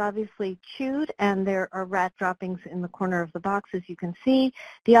that is obviously chewed, and there are rat droppings in the corner of the box, as you can see.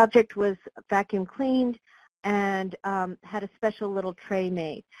 The object was vacuum cleaned and had a special little tray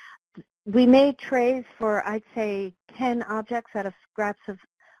made. We made trays for, I'd say, 10 objects out of scraps of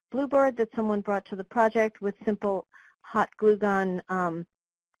blueboard that someone brought to the project with simple hot glue gun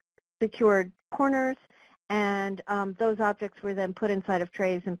secured corners, and those objects were then put inside of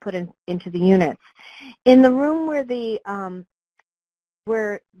trays and put into the units. In the room where the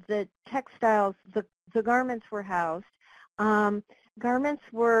textiles, the garments were housed, garments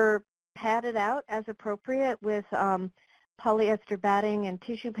were padded out as appropriate with polyester batting and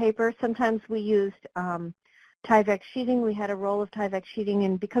tissue paper. Sometimes we used Tyvek sheeting. We had a roll of Tyvek sheeting,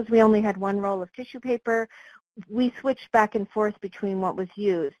 and because we only had one roll of tissue paper, we switched back and forth between what was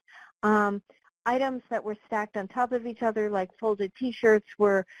used. Items that were stacked on top of each other, like folded T-shirts,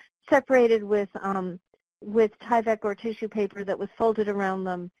 were separated with Tyvek or tissue paper that was folded around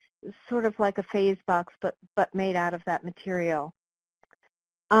them, sort of like a phase box, but made out of that material.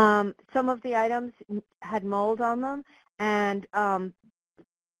 Some of the items had mold on them, and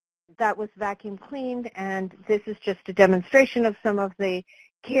that was vacuum cleaned, and this is just a demonstration of some of the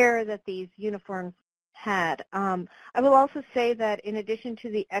care that these uniforms had. I will also say that in addition to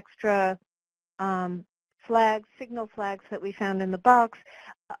the extra flags, signal flags that we found in the box,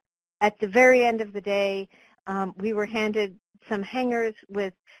 at the very end of the day, we were handed some hangers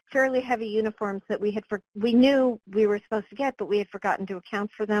with fairly heavy uniforms that we knew we were supposed to get, but we had forgotten to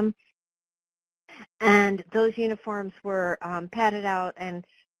account for them. And those uniforms were padded out and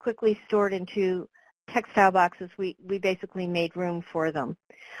quickly stored into textile boxes. We basically made room for them.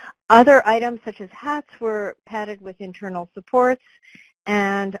 Other items such as hats were padded with internal supports,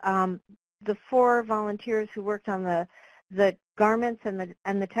 and the 4 volunteers who worked on the garments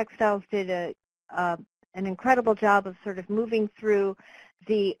and the textiles did an incredible job of sort of moving through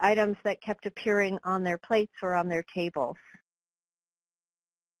the items that kept appearing on their plates or on their tables.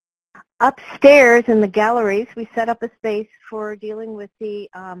 Upstairs in the galleries, we set up a space for dealing with the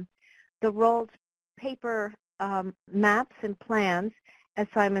rolled paper maps and plans, as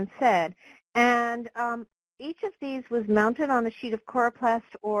Simon said. And each of these was mounted on a sheet of coroplast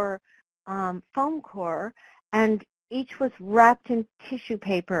or foam core, and each was wrapped in tissue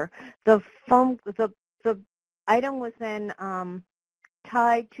paper. The item was then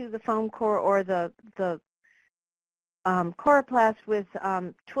tied to the foam core or the coroplast with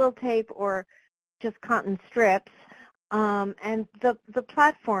twill tape or just cotton strips, and the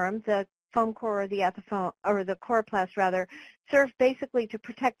platform, the foam core or the ethafoam or the coroplast rather, served basically to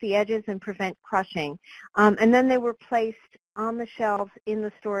protect the edges and prevent crushing. And then they were placed on the shelves in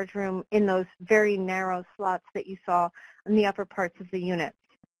the storage room in those very narrow slots that you saw in the upper parts of the unit.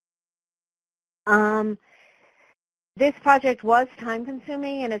 This project was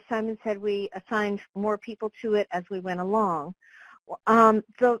time-consuming, and as Simon said, we assigned more people to it as we went along.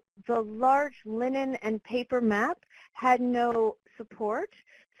 The large linen and paper map had no support,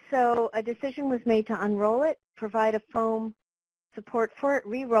 so a decision was made to unroll it, provide a foam support for it,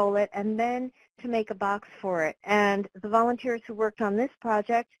 re-roll it, and then to make a box for it. And the volunteers who worked on this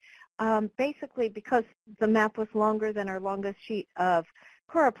project, basically because the map was longer than our longest sheet of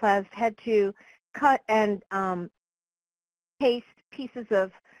coroplast, had to cut and paste pieces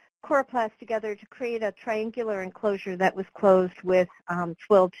of coroplast together to create a triangular enclosure that was closed with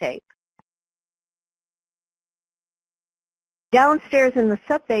twill tape. Downstairs in the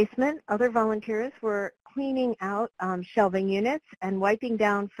sub-basement, other volunteers were cleaning out shelving units and wiping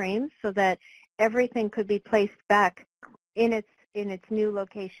down frames so that everything could be placed back in its new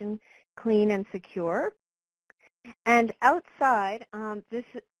location, clean and secure. And outside,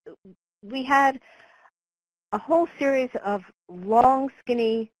 we had a whole series of long,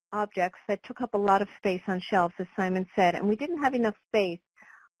 skinny objects that took up a lot of space on shelves, as Simon said, and we didn't have enough space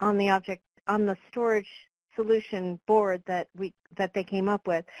on the storage solution board that they came up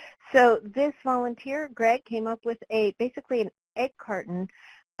with. So this volunteer, Greg, came up with basically an egg carton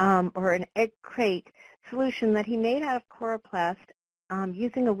or an egg crate solution that he made out of coroplast,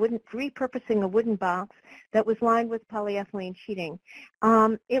 repurposing a wooden box that was lined with polyethylene sheeting.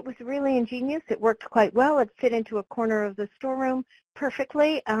 It was really ingenious. It worked quite well. It fit into a corner of the storeroom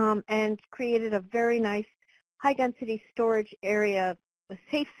perfectly and created a very nice high-density storage area, a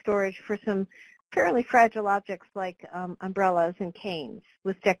safe storage for some fairly fragile objects like umbrellas and canes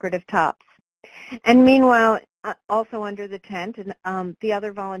with decorative tops. And meanwhile, also under the tent, and the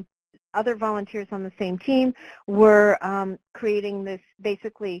other volunteers on the same team were creating this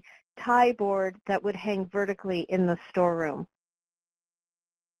basically tie board that would hang vertically in the storeroom.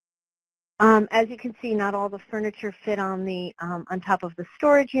 As you can see, not all the furniture fit on top of the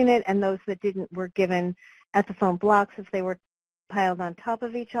storage unit, and those that didn't were given ethafoam blocks as they were piled on top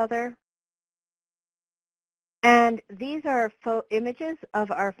of each other. And these are images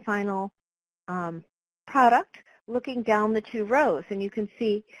of our final product looking down the two rows, and you can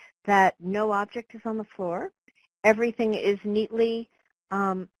see that no object is on the floor. Everything is neatly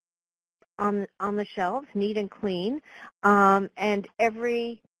on the shelves, neat and clean, and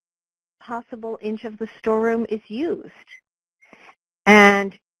every possible inch of the storeroom is used.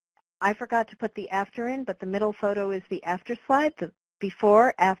 And I forgot to put the after in, but the middle photo is the after slide, the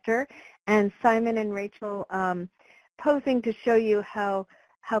before, after, and Simon and Rachel posing to show you how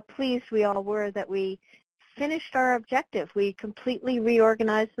pleased we all were that we finished our objective. We completely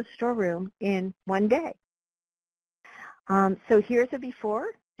reorganized the storeroom in one day. So here's a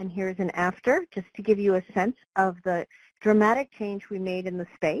before and here's an after, just to give you a sense of the dramatic change we made in the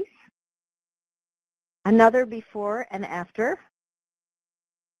space. Another before and after.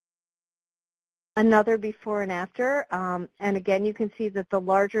 Another before and after. And again, you can see that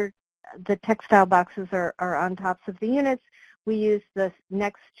the textile boxes are on tops of the units. We use the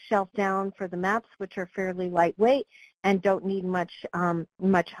next shelf down for the maps, which are fairly lightweight and don't need much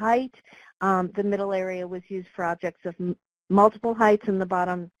height. The middle area was used for objects of multiple heights, and the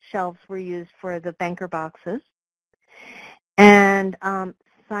bottom shelves were used for the banker boxes. And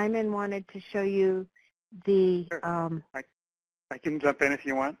Simon wanted to show you the... Sure. I can jump in if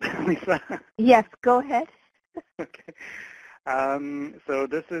you want, Lisa. Yes, go ahead. Okay. So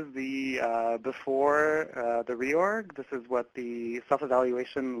this is the before the reorg. This is what the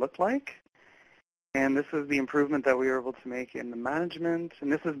self-evaluation looked like. And this is the improvement that we were able to make in the management. And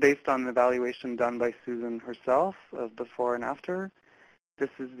this is based on an evaluation done by Susan herself of before and after. This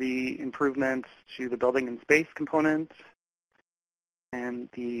is the improvement to the building and space component and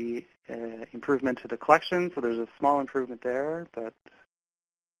the improvement to the collection. So there's a small improvement there, but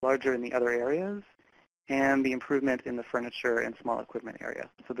larger in the other areas. And the improvement in the furniture and small equipment area.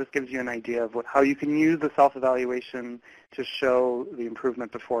 So this gives you an idea of how you can use the self-evaluation to show the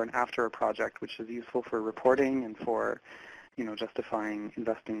improvement before and after a project, which is useful for reporting and for, justifying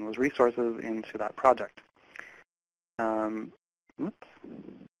investing those resources into that project. Oops.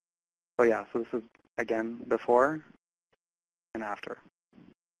 So yeah, so this is, again, before and after.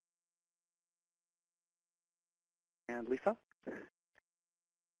 And Lisa?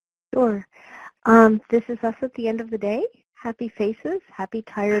 Sure. This is us at the end of the day. Happy faces, happy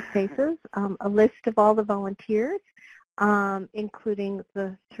tired faces. A list of all the volunteers, including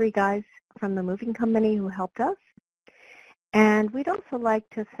the 3 guys from the moving company who helped us. And we'd also like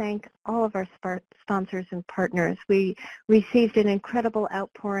to thank all of our sponsors and partners. We received an incredible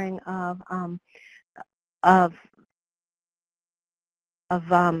outpouring of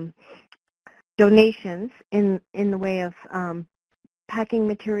donations in the way of packing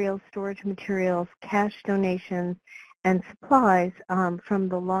materials, storage materials, cash donations, and supplies from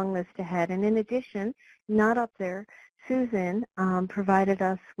the long list ahead. And in addition, not up there, Susan provided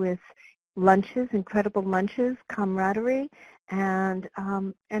us with lunches, incredible lunches, camaraderie, and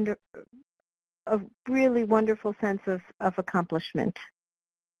a really wonderful sense of accomplishment.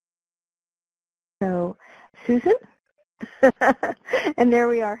 So, Susan? And there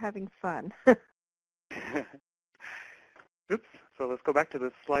we are having fun. Oops. So let's go back to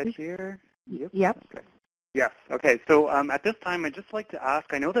the slide here. Yep. Okay. Yes. Okay. So at this time, I'd just like to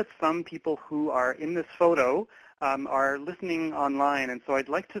ask, I know that some people who are in this photo are listening online, and so I'd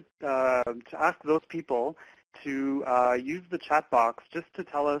like to ask those people to use the chat box just to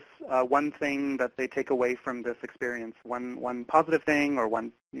tell us one thing that they take away from this experience, one positive thing, or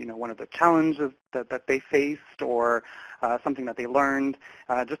one of the challenges that they faced, or something that they learned,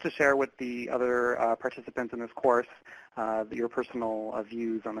 just to share with the other participants in this course your personal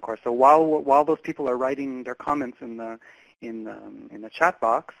views on the course. So while those people are writing their comments in the chat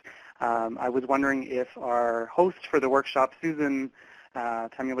box, I was wondering if our host for the workshop, Susan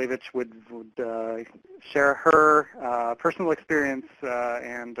Tamulevich, would share her personal experience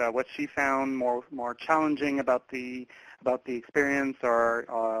and what she found more challenging about the experience,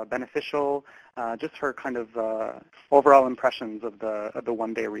 or beneficial, just her kind of overall impressions of the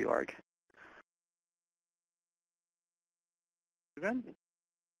one-day reorg. Susan?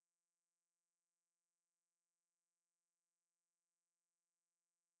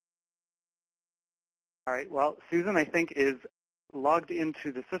 All right. Well, Susan, I think, is logged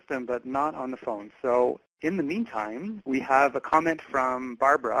into the system, but not on the phone. So in the meantime, we have a comment from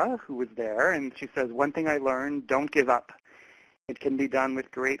Barbara, who was there, and she says, "One thing I learned: don't give up. It can be done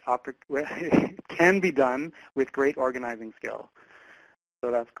with great organizing skill." So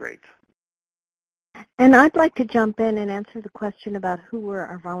that's great. And I'd like to jump in and answer the question about who were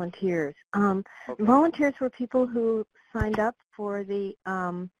our volunteers. Okay. Volunteers were people who signed up for the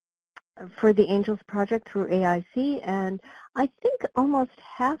Angels Project through AIC, and I think almost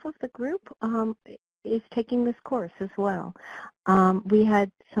half of the group is taking this course as well. We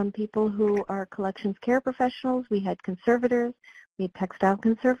had some people who are collections care professionals. We had conservators. We had textile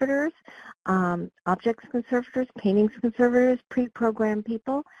conservators, objects conservators, paintings conservators, pre-programmed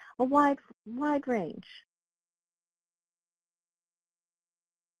people, a wide range.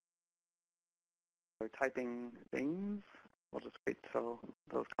 We're typing things. We'll just wait till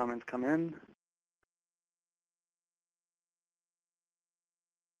those comments come in.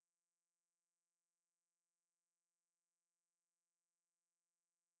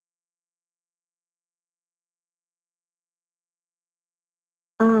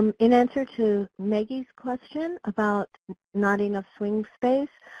 In answer to Maggie's question about not enough swing space,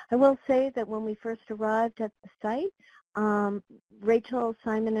 I will say that when we first arrived at the site, Rachel,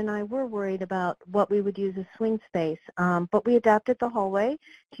 Simon, and I were worried about what we would use as swing space, but we adapted the hallway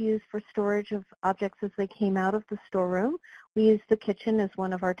to use for storage of objects as they came out of the storeroom. We used the kitchen as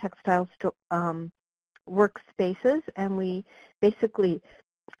one of our textile workspaces, and we basically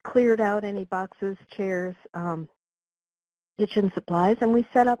cleared out any boxes, chairs, kitchen supplies, and we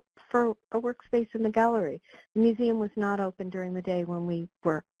set up for a workspace in the gallery. The museum was not open during the day when we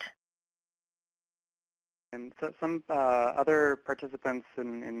worked. And so some other participants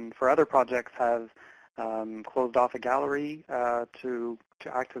for other projects have closed off a gallery to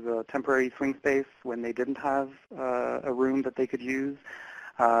act as a temporary swing space when they didn't have a room that they could use.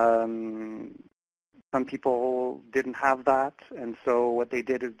 Some people didn't have that, and so what they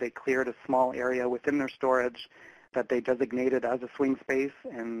did is they cleared a small area within their storage that they designated as a swing space,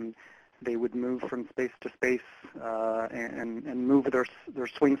 and they would move from space to space and move their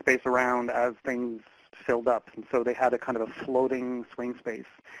swing space around as things filled up. And so they had a kind of a floating swing space.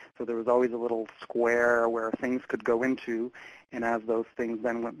 So there was always a little square where things could go into, and as those things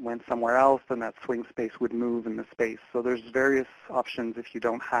then went somewhere else, then that swing space would move in the space. So there's various options if you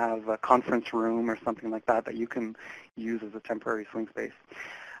don't have a conference room or something like that you can use as a temporary swing space.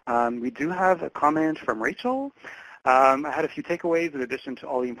 We do have a comment from Rachel. I had a few takeaways in addition to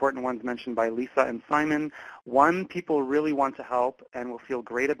all the important ones mentioned by Lisa and Simon. One, people really want to help and will feel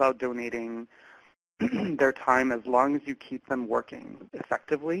great about donating their time as long as you keep them working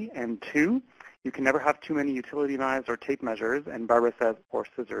effectively. And 2, you can never have too many utility knives or tape measures, and Barbara says, or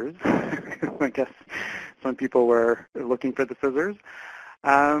scissors. I guess some people were looking for the scissors.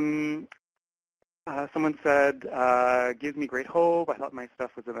 Someone said, gives me great hope. I thought my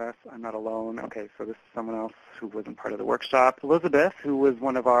stuff was a mess. I'm not alone. Okay, so this is someone else who wasn't part of the workshop. Elizabeth, who was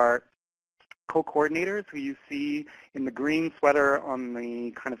one of our co-coordinators, who you see in the green sweater on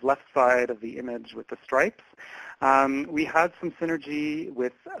the kind of left side of the image with the stripes. We had some synergy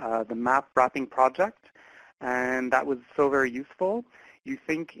with the map wrapping project, and that was so very useful. You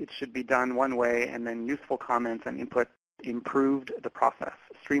think it should be done one way, and then useful comments and input improved the process,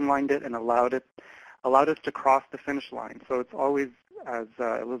 streamlined it, and allowed us to cross the finish line. So it's always, as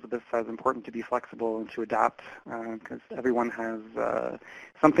Elizabeth says, important to be flexible and to adapt because everyone has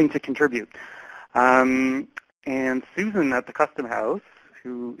something to contribute. And Susan at the Custom House,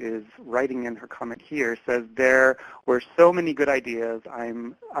 who is writing in her comment here, says there were so many good ideas. I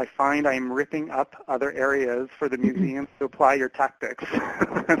find I'm ripping up other areas for the museum to apply your tactics.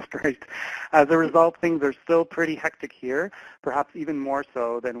 That's great. As a result, things are still pretty hectic here, perhaps even more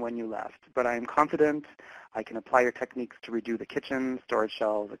so than when you left. But I am confident I can apply your techniques to redo the kitchen, storage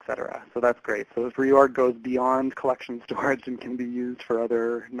shelves, etc. So that's great. So this reorg goes beyond collection storage and can be used for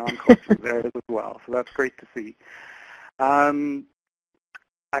other non-collection areas as well. So that's great to see.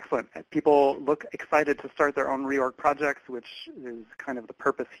 Excellent. People look excited to start their own reorg projects, which is kind of the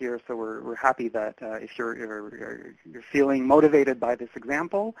purpose here. So we're happy that if you're feeling motivated by this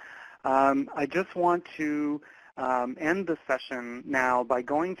example. I just want to end the session now by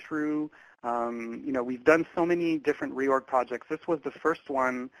going through, we've done so many different reorg projects. This was the first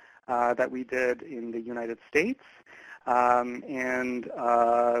one that we did in the United States. But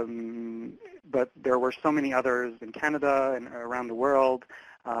there were so many others in Canada and around the world.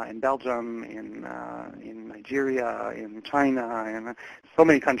 In Belgium, in Nigeria, in China, and so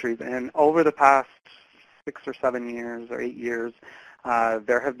many countries. And over the past 6 or 7 years or 8 years,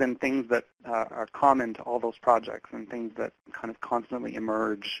 there have been things that are common to all those projects and things that kind of constantly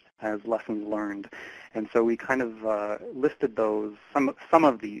emerge as lessons learned. And so we kind of listed those, some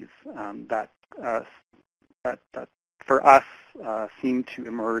of these that for us seem to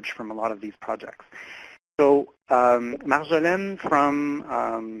emerge from a lot of these projects. So Marjolaine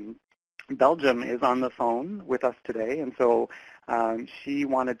from Belgium is on the phone with us today, and so she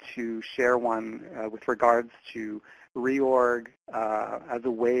wanted to share one with regards to reorg as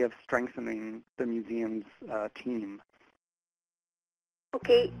a way of strengthening the museum's team.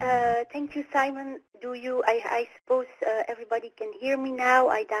 Okay, thank you, Simon. I suppose everybody can hear me now.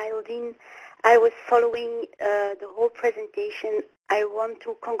 I dialed in. I was following the whole presentation. I want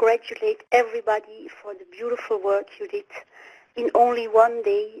to congratulate everybody for the beautiful work you did in only one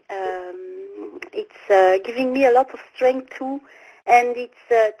day. It's giving me a lot of strength too, and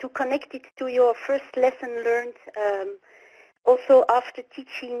it's to connect it to your first lesson learned. Also, after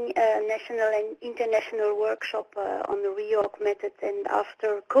teaching a national and international workshop on the reorg method, and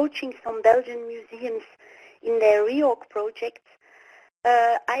after coaching some Belgian museums in their reorg projects,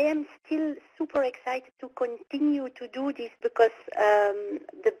 I am still super excited to continue to do this because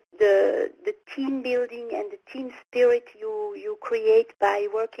the team building and the team spirit you create by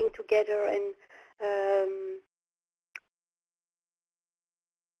working together and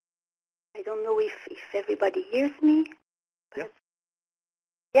I don't know if everybody hears me. Yeah.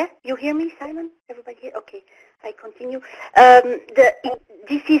 Yeah, you hear me, Simon? Everybody here? Okay, I continue.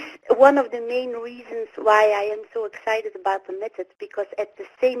 This is one of the main reasons why I am so excited about the method, because at the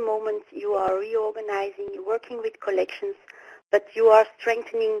same moment you are reorganizing, you're working with collections, but you are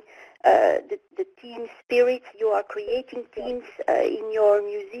strengthening the team spirit. You are creating teams in your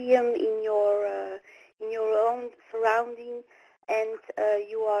museum, in your own surrounding, and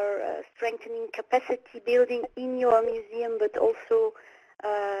you are strengthening capacity building in your museum, but also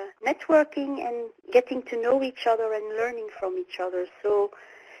networking and getting to know each other and learning from each other. So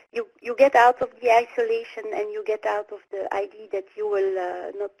you get out of the isolation and you get out of the idea that you will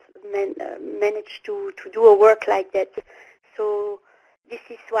not manage to do a work like that. So this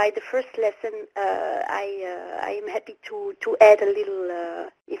is why the first lesson I am happy to add a little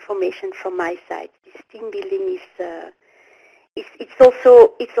information from my side. This team building is it's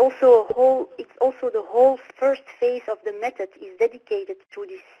also the whole first phase of the method is dedicated to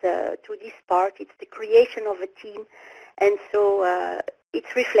this part. It's the creation of a team, and so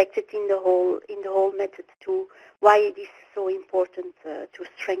it's reflected in the whole method too. Why it is so important to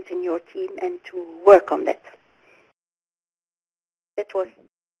strengthen your team and to work on that. That was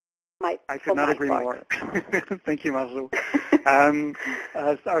I could not agree more. Thank you, Marjo.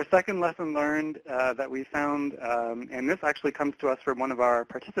 Our second lesson learned that we found, and this actually comes to us from one of our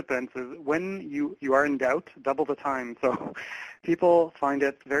participants, is when you are in doubt, double the time. So people find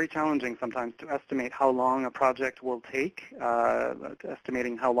it very challenging sometimes to estimate how long a project will take,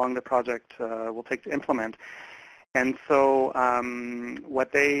 estimating how long the project will take to implement. And so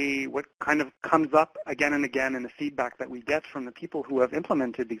what kind of comes up again and again in the feedback that we get from the people who have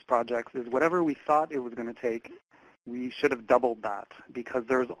implemented these projects is whatever we thought it was going to take, we should have doubled that, because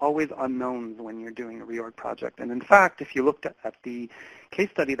there's always unknowns when you're doing a reorg project. And in fact, if you looked at the case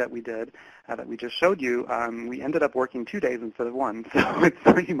study that we did, that we just showed you, we ended up working 2 days instead of 1. So it's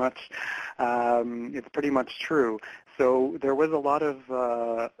pretty much true. So there was a lot of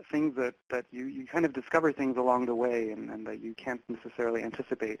things that you kind of discover things along the way and that you can't necessarily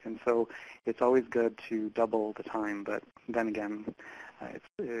anticipate. And so it's always good to double the time. But then again,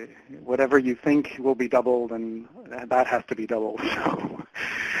 whatever you think will be doubled, and that has to be doubled. So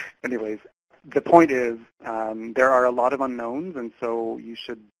anyways, the point is there are a lot of unknowns, and so you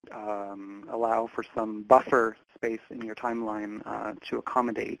should allow for some buffer space in your timeline to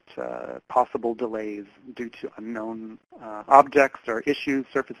accommodate possible delays due to unknown objects or issues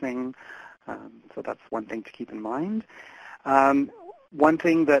surfacing. So that's one thing to keep in mind. One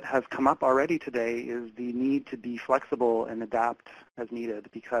thing that has come up already today is the need to be flexible and adapt as needed,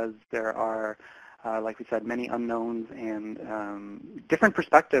 because there are, like we said, many unknowns and different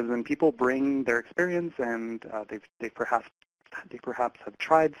perspectives, and people bring their experience, and they perhaps have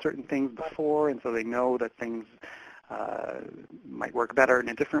tried certain things before, and so they know that things might work better in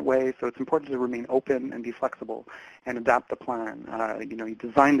a different way. So it's important to remain open and be flexible and adapt the plan. You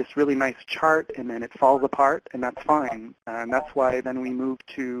design this really nice chart and then it falls apart, and that's fine. And that's why then we move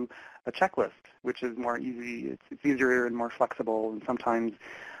to a checklist, which is more easy. It's easier and more flexible. And sometimes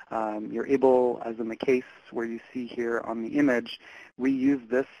you're able, as in the case where you see here on the image, we use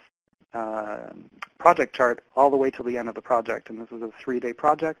this project chart all the way till the end of the project. And this is a 3-day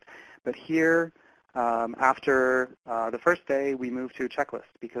project. But here, after the first day, we moved to a checklist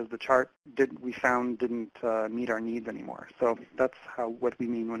because the chart we found didn't meet our needs anymore. So that's what we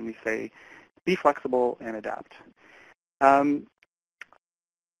mean when we say be flexible and adapt. I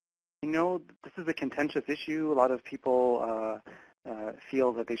know this is a contentious issue. A lot of people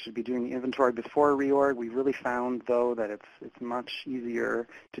feel that they should be doing the inventory before a reorg. We really found, though, that it's much easier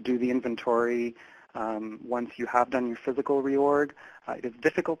to do the inventory once you have done your physical reorg. It is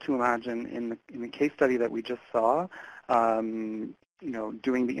difficult to imagine in the case study that we just saw, doing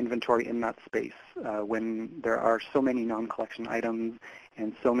the inventory in that space when there are so many non-collection items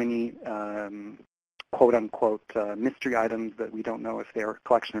and so many quote-unquote mystery items that we don't know if they are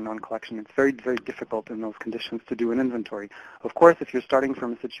collection or non-collection. It's very, very difficult in those conditions to do an inventory. Of course, if you're starting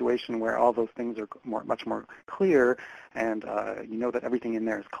from a situation where all those things are much more clear and you know that everything in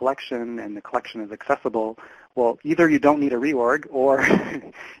there is collection and the collection is accessible, well, either you don't need a reorg or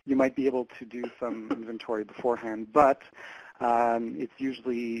you might be able to do some inventory beforehand. But it's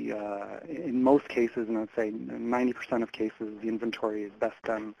usually, in most cases, and I'd say 90% of cases, the inventory is best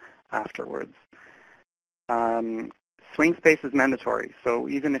done afterwards. Swing space is mandatory. So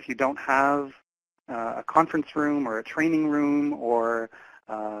even if you don't have a conference room or a training room or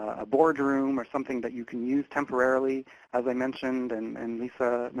a boardroom or something that you can use temporarily, as I mentioned and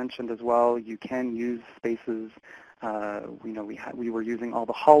Lisa mentioned as well, you can use spaces. We were using all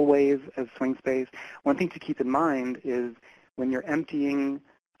the hallways as swing space. One thing to keep in mind is when you're emptying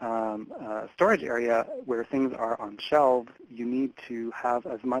a storage area where things are on shelves, you need to have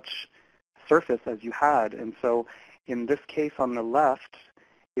as much surface as you had. And so in this case on the left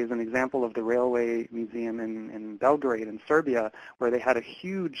is an example of the Railway Museum in Belgrade in Serbia, where they had a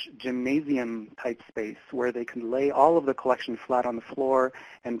huge gymnasium type space where they could lay all of the collection flat on the floor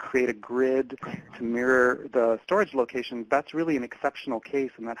and create a grid to mirror the storage locations. That's really an exceptional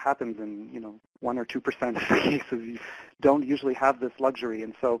case, and that happens in 1 or 2% of the cases. You don't usually have this luxury,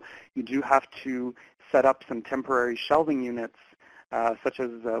 and so you do have to set up some temporary shelving units, such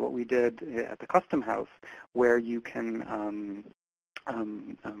as what we did at the Custom House, where you can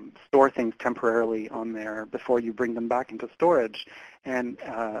store things temporarily on there before you bring them back into storage. And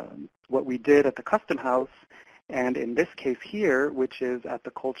what we did at the Custom House, and in this case here, which is at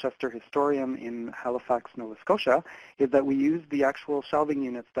the Colchester Historium in Halifax, Nova Scotia, is that we used the actual shelving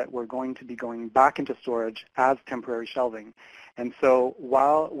units that were going to be going back into storage as temporary shelving. And so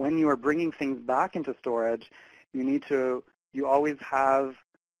when you are bringing things back into storage, you always have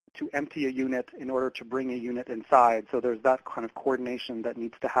to empty a unit in order to bring a unit inside. So there's that kind of coordination that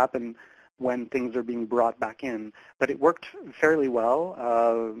needs to happen when things are being brought back in. But it worked fairly well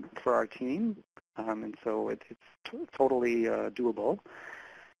for our team, and so it's totally doable.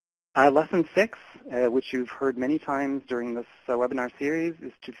 Lesson 6, which you've heard many times during this webinar series,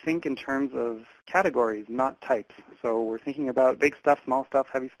 is to think in terms of categories, not types. So we're thinking about big stuff, small stuff,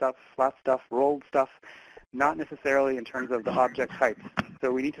 heavy stuff, flat stuff, rolled stuff, not necessarily in terms of the object types.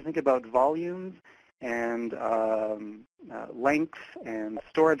 So we need to think about volumes and length and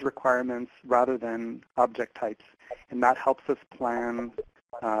storage requirements rather than object types. And that helps us plan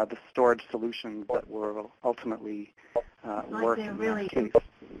the storage solutions that will ultimately work in that case.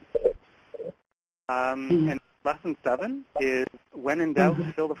 And lesson 7 is, when in doubt,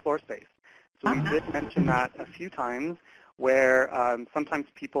 fill the floor space. So we did mention that a few times, where sometimes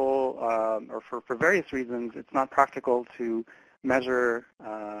people, or for various reasons, it's not practical to measure,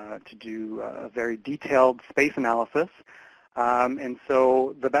 to do a very detailed space analysis. And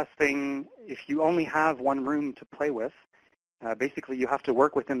so the best thing, if you only have one room to play with, basically you have to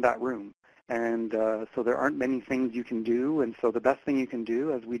work within that room. And so there aren't many things you can do. And so the best thing you can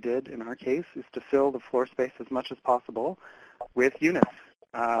do, as we did in our case, is to fill the floor space as much as possible with units,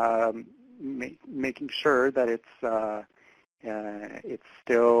 making sure that it's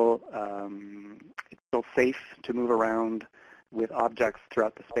still safe to move around with objects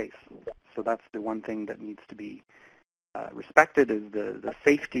throughout the space. So that's the one thing that needs to be respected, is the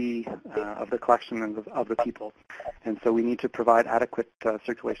safety of the collection and of the people. And so we need to provide adequate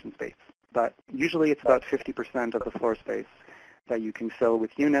circulation space. But usually it's about 50% of the floor space that you can fill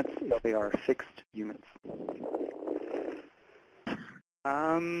with units if they are fixed units.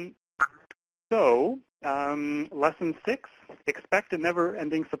 Lesson 6, expect a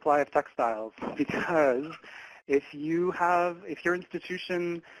never-ending supply of textiles, because if your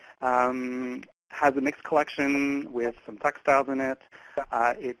institution has a mixed collection with some textiles in it,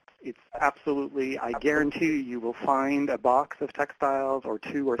 it's absolutely, I guarantee you will find a box of textiles, or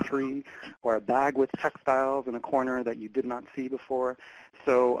 2 or 3, or a bag with textiles in a corner that you did not see before.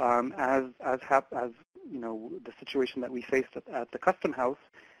 So as you know, the situation that we faced at the custom house,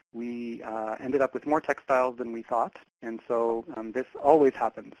 we ended up with more textiles than we thought, and so this always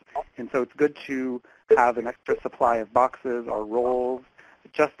happens. And so it's good to have an extra supply of boxes or rolls,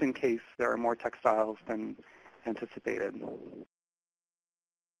 just in case there are more textiles than anticipated.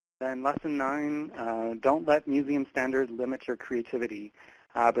 Then lesson 9, don't let museum standards limit your creativity.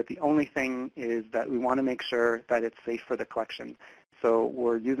 But the only thing is that we want to make sure that it's safe for the collection. So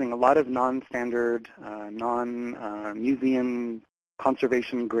we're using a lot of non-standard, non-museum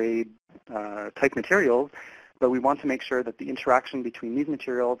conservation grade type materials, but we want to make sure that the interaction between these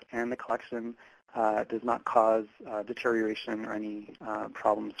materials and the collection does not cause deterioration or any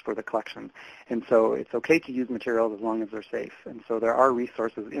problems for the collection. And so it's okay to use materials as long as they're safe. And so there are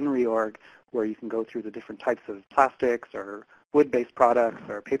resources in Reorg where you can go through the different types of plastics or wood-based products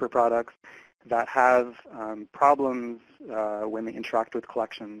or paper products that have problems when they interact with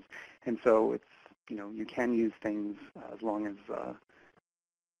collections. And so it's, you know, you can use things as long as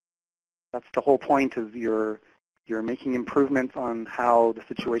that's the whole point, is you're making improvements on how the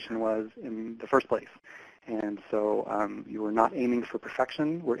situation was in the first place. And so you are not aiming for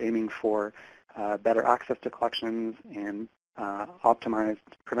perfection. We're aiming for better access to collections and optimized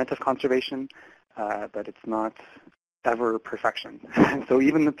preventive conservation, but it's not ever perfection. And so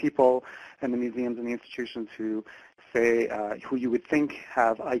even the people and the museums and the institutions who say, who you would think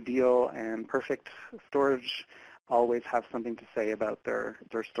have ideal and perfect storage, always have something to say about their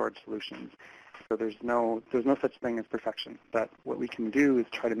storage solutions. So there's no such thing as perfection, but what we can do is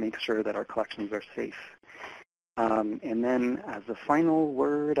try to make sure that our collections are safe. And then as a final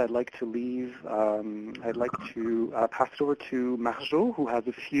word, I'd like to pass it over to Marjo, who has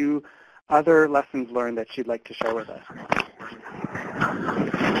a few other lessons learned that she'd like to share with us.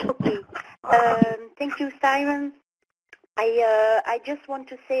 Okay. Thank you, Simon. I just want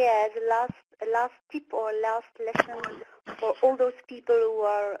to say as a last tip or last lesson for all those people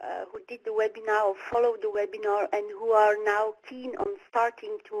who did the webinar or followed the webinar and who are now keen on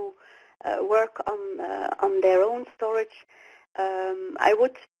starting to work on their own storage. I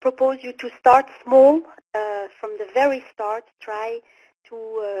would propose you to start small from the very start. Try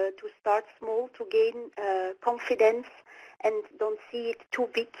to start small to gain confidence, and don't see it too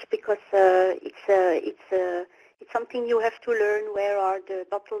big, because it's something you have to learn. Where are the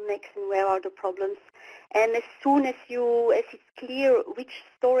bottlenecks and where are the problems? And as soon as it's clear which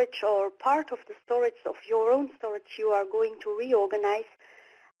storage or part of the storage of your own storage you are going to reorganize,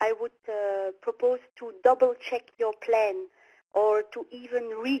 I would propose to double check your plan. or to even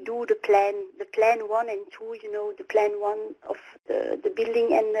redo the plan 1 and 2, you know, the plan 1 of the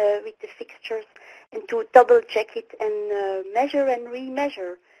building and with the fixtures, and to double check it and measure and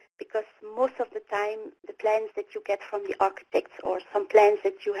remeasure, because most of the time the plans that you get from the architects or some plans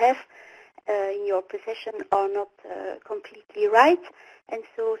that you have in your possession are not completely right, and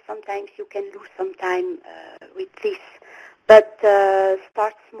so sometimes you can lose some time with this. But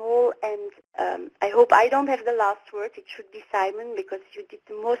start small, and I hope I don't have the last word. It should be Simon, because you did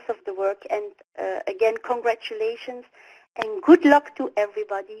most of the work. And again, congratulations and good luck to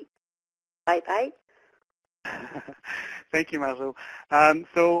everybody. Bye-bye. Thank you, Marjo.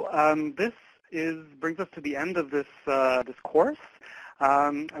 This brings us to the end of this course.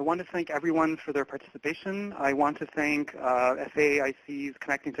 I want to thank everyone for their participation. I want to thank FAIC's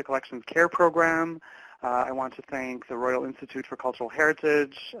Connecting to Collections Care program. I want to thank the Royal Institute for Cultural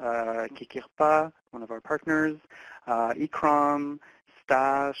Heritage, Kikirpa, one of our partners, ICROM,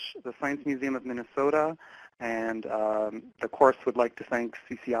 STASH, the Science Museum of Minnesota, and the course would like to thank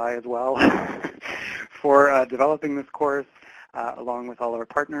CCI as well for developing this course along with all our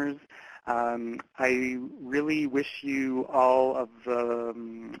partners. I really wish you all a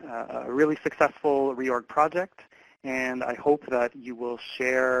really successful reorg project, and I hope that you will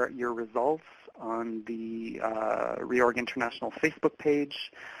share your results on the Reorg International Facebook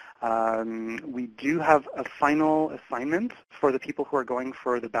page. We do have a final assignment for the people who are going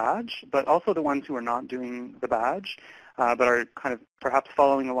for the badge, but also the ones who are not doing the badge, but are kind of perhaps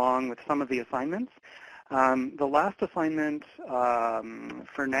following along with some of the assignments. The last assignment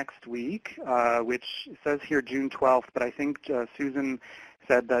for next week, which says here June 12th, but I think Susan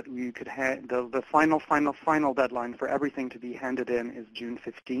said that we could the final deadline for everything to be handed in is June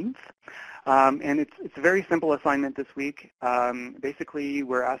 15th. And it's a very simple assignment this week. Basically,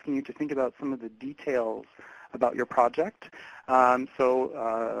 we're asking you to think about some of the details about your project,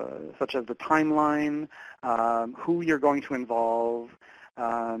 such as the timeline, who you're going to involve,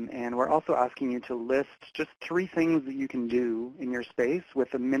 and we're also asking you to list just 3 things that you can do in your space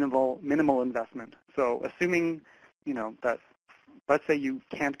with a minimal investment. So assuming, you know, that, let's say you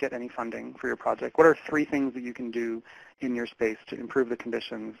can't get any funding for your project, what are 3 things that you can do in your space to improve the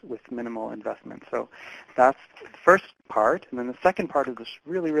conditions with minimal investment? So that's the first part. And then the second part is this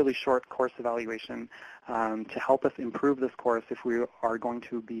really, really short course evaluation to help us improve this course if we are going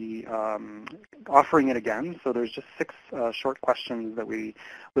to be offering it again. So there's just 6 short questions that we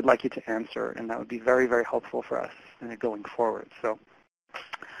would like you to answer, and that would be very, very helpful for us going forward. So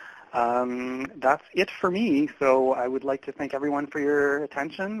that's it for me. So I would like to thank everyone for your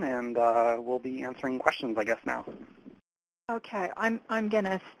attention, and we'll be answering questions, I guess, now. Okay, I'm going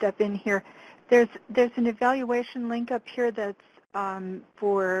to step in here. There's an evaluation link up here that's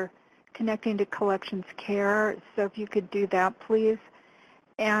for Connecting to Collections Care. So if you could do that, please.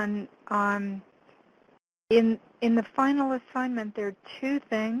 And in the final assignment, there are 2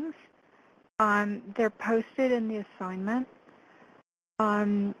 things. They're posted in the assignment.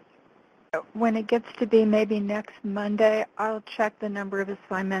 When it gets to be maybe next Monday, I'll check the number of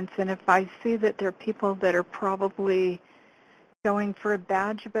assignments, and if I see that there are people that are probably going for a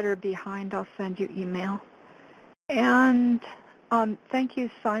badge but are behind, I'll send you email. And thank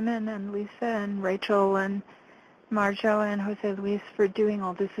you, Simon and Lisa and Rachel and Marjo and Jose Luis, for doing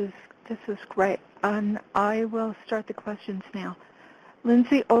all this. This is great. And I will start the questions now.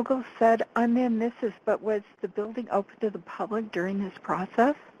 Lindsay Ogle said, I may have missed this, but was the building open to the public during this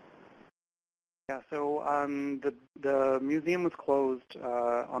process? Yeah, so the museum was closed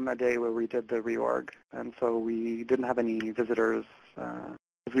on that day where we did the reorg, and so we didn't have any visitors.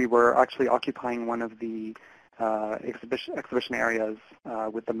 We were actually occupying one of the exhibition areas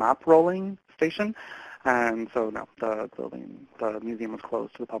with the map rolling station, and so no, the museum was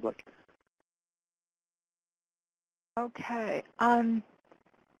closed to the public. Okay. I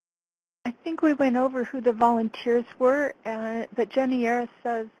think we went over who the volunteers were, but Jenny Harris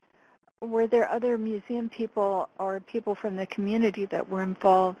says, were there other museum people or people from the community that were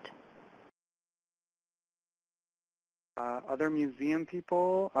involved? Other museum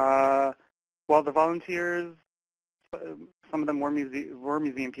people? Well, the volunteers, some of them were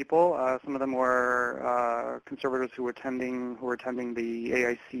museum people. Some of them were conservators who were attending the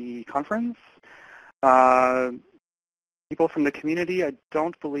AIC conference. People from the community, I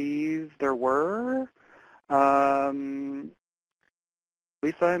don't believe there were.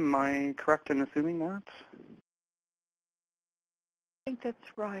 Lisa, am I correct in assuming that? I think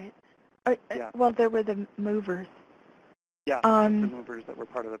that's right. Yeah. Well, there were the movers. Yeah, the movers that were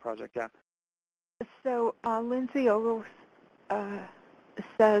part of the project, yeah. So Lindsay Ogle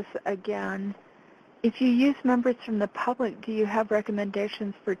says again if you use members from the public, do you have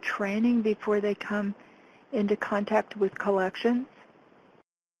recommendations for training before they come into contact with collections?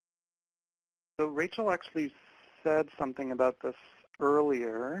 So Rachel actually said something about this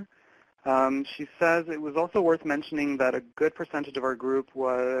earlier. She says it was also worth mentioning that a good percentage of our group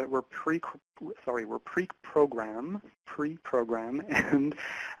were pre-program, and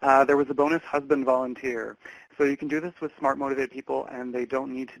there was a bonus husband volunteer. So you can do this with smart, motivated people, and they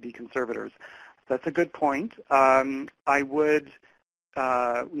don't need to be conservators. That's a good point. I would,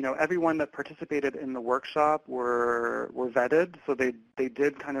 everyone that participated in the workshop were vetted, so they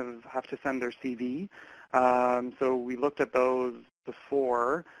did kind of have to send their CV. So we looked at those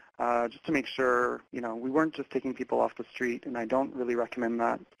before. Just to make sure, we weren't just taking people off the street, and I don't really recommend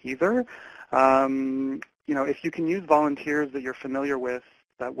that either. If you can use volunteers that you're familiar with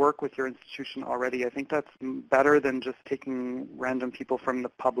that work with your institution already, I think that's better than just taking random people from the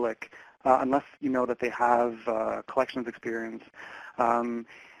public, unless you know that they have collections experience. And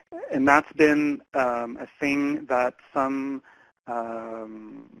that's been a thing that some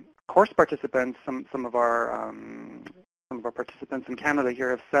course participants, some of our participants in Canada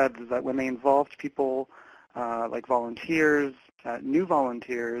here have said, is that when they involved people like volunteers, new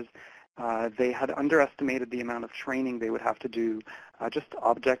volunteers, they had underestimated the amount of training they would have to do, just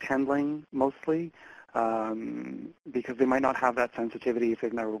object handling mostly, because they might not have that sensitivity if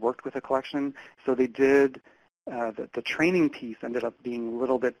they've never worked with a collection. So they did, the training piece ended up being a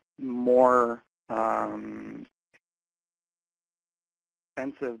little bit more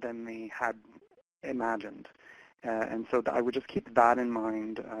expensive than they had imagined. And so I would just keep that in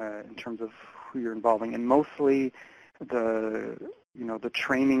mind in terms of who you're involving. And mostly the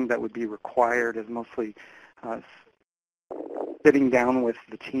training that would be required is mostly sitting down with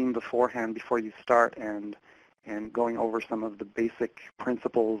the team beforehand before you start and going over some of the basic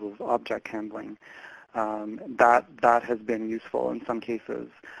principles of object handling. That has been useful in some cases.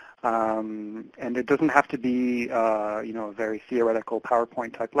 And it doesn't have to be, a very theoretical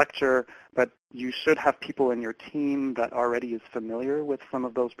PowerPoint type lecture, but you should have people in your team that already is familiar with some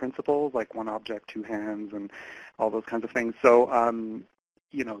of those principles, like one object, two hands, and all those kinds of things. So, how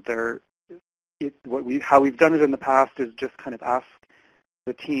we've done it in the past is just kind of ask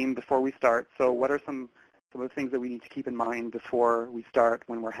the team before we start. So, what are some of the things that we need to keep in mind before we start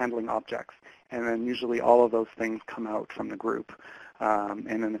when we're handling objects? And then usually all of those things come out from the group.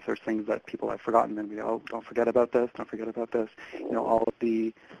 And then if there's things that people have forgotten, then we go, oh, don't forget about this, don't forget about this. All of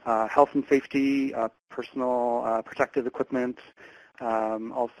the health and safety, personal protective equipment,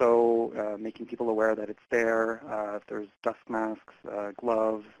 also making people aware that it's there. If there's dust masks,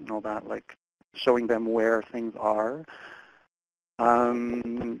 gloves, and all that, like showing them where things are.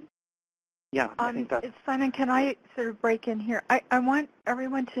 I think that's... Simon, can I sort of break in here? I want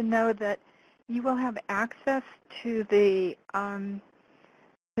everyone to know that you will have access to the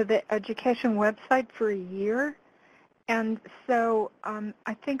education website for a year. And so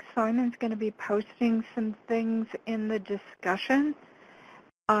I think Simon's going to be posting some things in the discussion.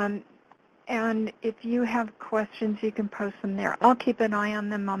 And if you have questions, you can post them there. I'll keep an eye on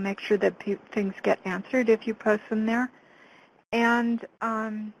them. I'll make sure that things get answered if you post them there. And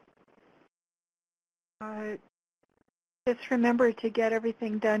just remember to get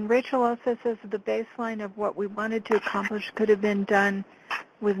everything done. Rachel also says the baseline of what we wanted to accomplish could have been done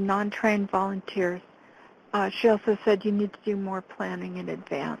with non-trained volunteers. She also said you need to do more planning in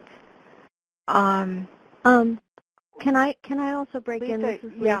advance. Can I also break in? This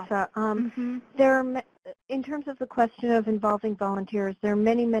is Lisa. There are, in terms of the question of involving volunteers, there are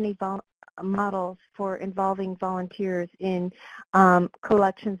many models for involving volunteers in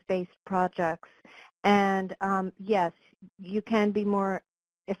collections-based projects. And yes, you can be more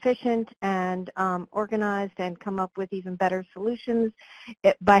efficient and organized and come up with even better solutions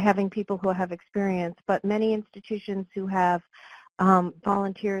by having people who have experience. But many institutions who have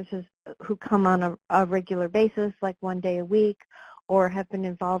volunteers who come on a regular basis, like one day a week, or have been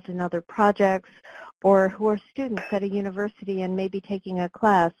involved in other projects, or who are students at a university and maybe taking a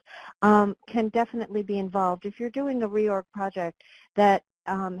class, can definitely be involved. If you're doing a reorg project that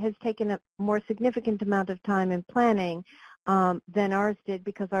has taken a more significant amount of time in planning than ours did,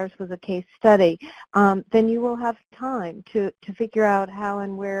 because ours was a case study, then you will have time to figure out how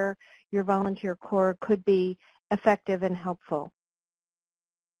and where your volunteer corps could be effective and helpful.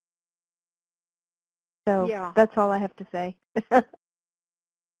 So that's all I have to say.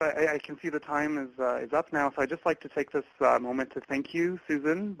 I can see the time is up now, so I'd just like to take this moment to thank you,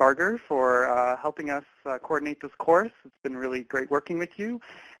 Susan Barger, for helping us coordinate this course. It's been really great working with you.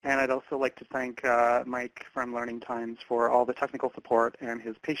 And I'd also like to thank Mike from Learning Times for all the technical support and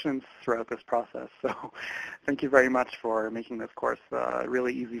his patience throughout this process. So thank you very much for making this course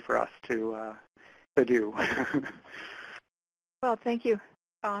really easy for us to do. Well, thank you.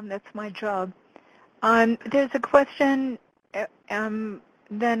 That's my job. There's a question,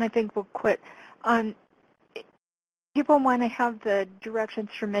 then I think we'll quit. People want to have the directions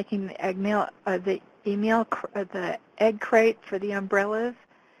for making the egg crate for the umbrellas.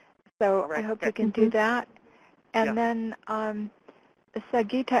 So Right. I hope you can do that. And Yeah. then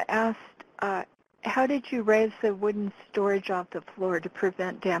Sagita asked, how did you raise the wooden storage off the floor to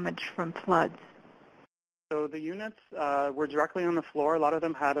prevent damage from floods? So the units were directly on the floor. A lot of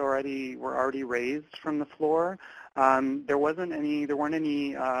them were already raised from the floor. There weren't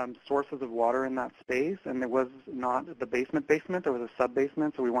any sources of water in that space, and there was not the basement. There was a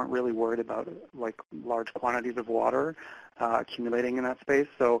sub-basement, so we weren't really worried about like large quantities of water accumulating in that space.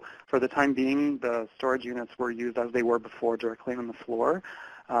 So for the time being, the storage units were used as they were before, directly on the floor.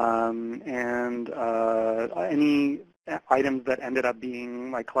 Any items that ended up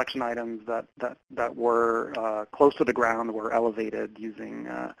being like collection items that were close to the ground were elevated using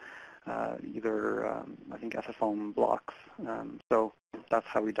either I think foam blocks. So that's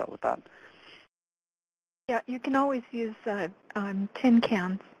how we dealt with that. Yeah, you can always use tin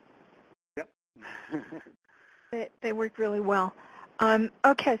cans. Yep. They work really well.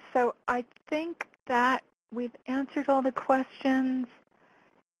 Okay, so I think that we've answered all the questions.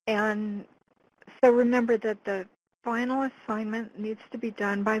 And so remember that the final assignment needs to be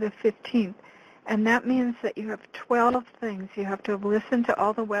done by the 15th. And that means that you have 12 things. You have to have listened to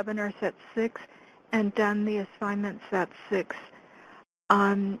all the webinars at 6 and done the assignments at 6.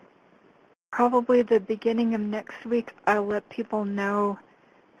 Probably the beginning of next week, I'll let people know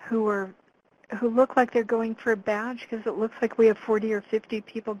who look like they're going for a badge, because it looks like we have 40 or 50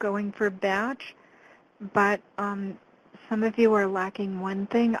 people going for a badge. But some of you are lacking one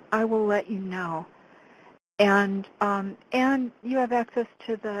thing. I will let you know. And you have access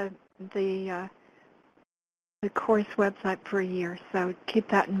to the course website for a year, so keep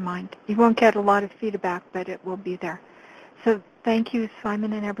that in mind. You won't get a lot of feedback, but it will be there. So thank you,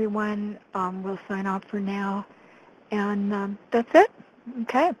 Simon and everyone. We'll sign off for now. And that's it.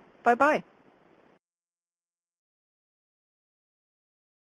 Okay. Bye-bye.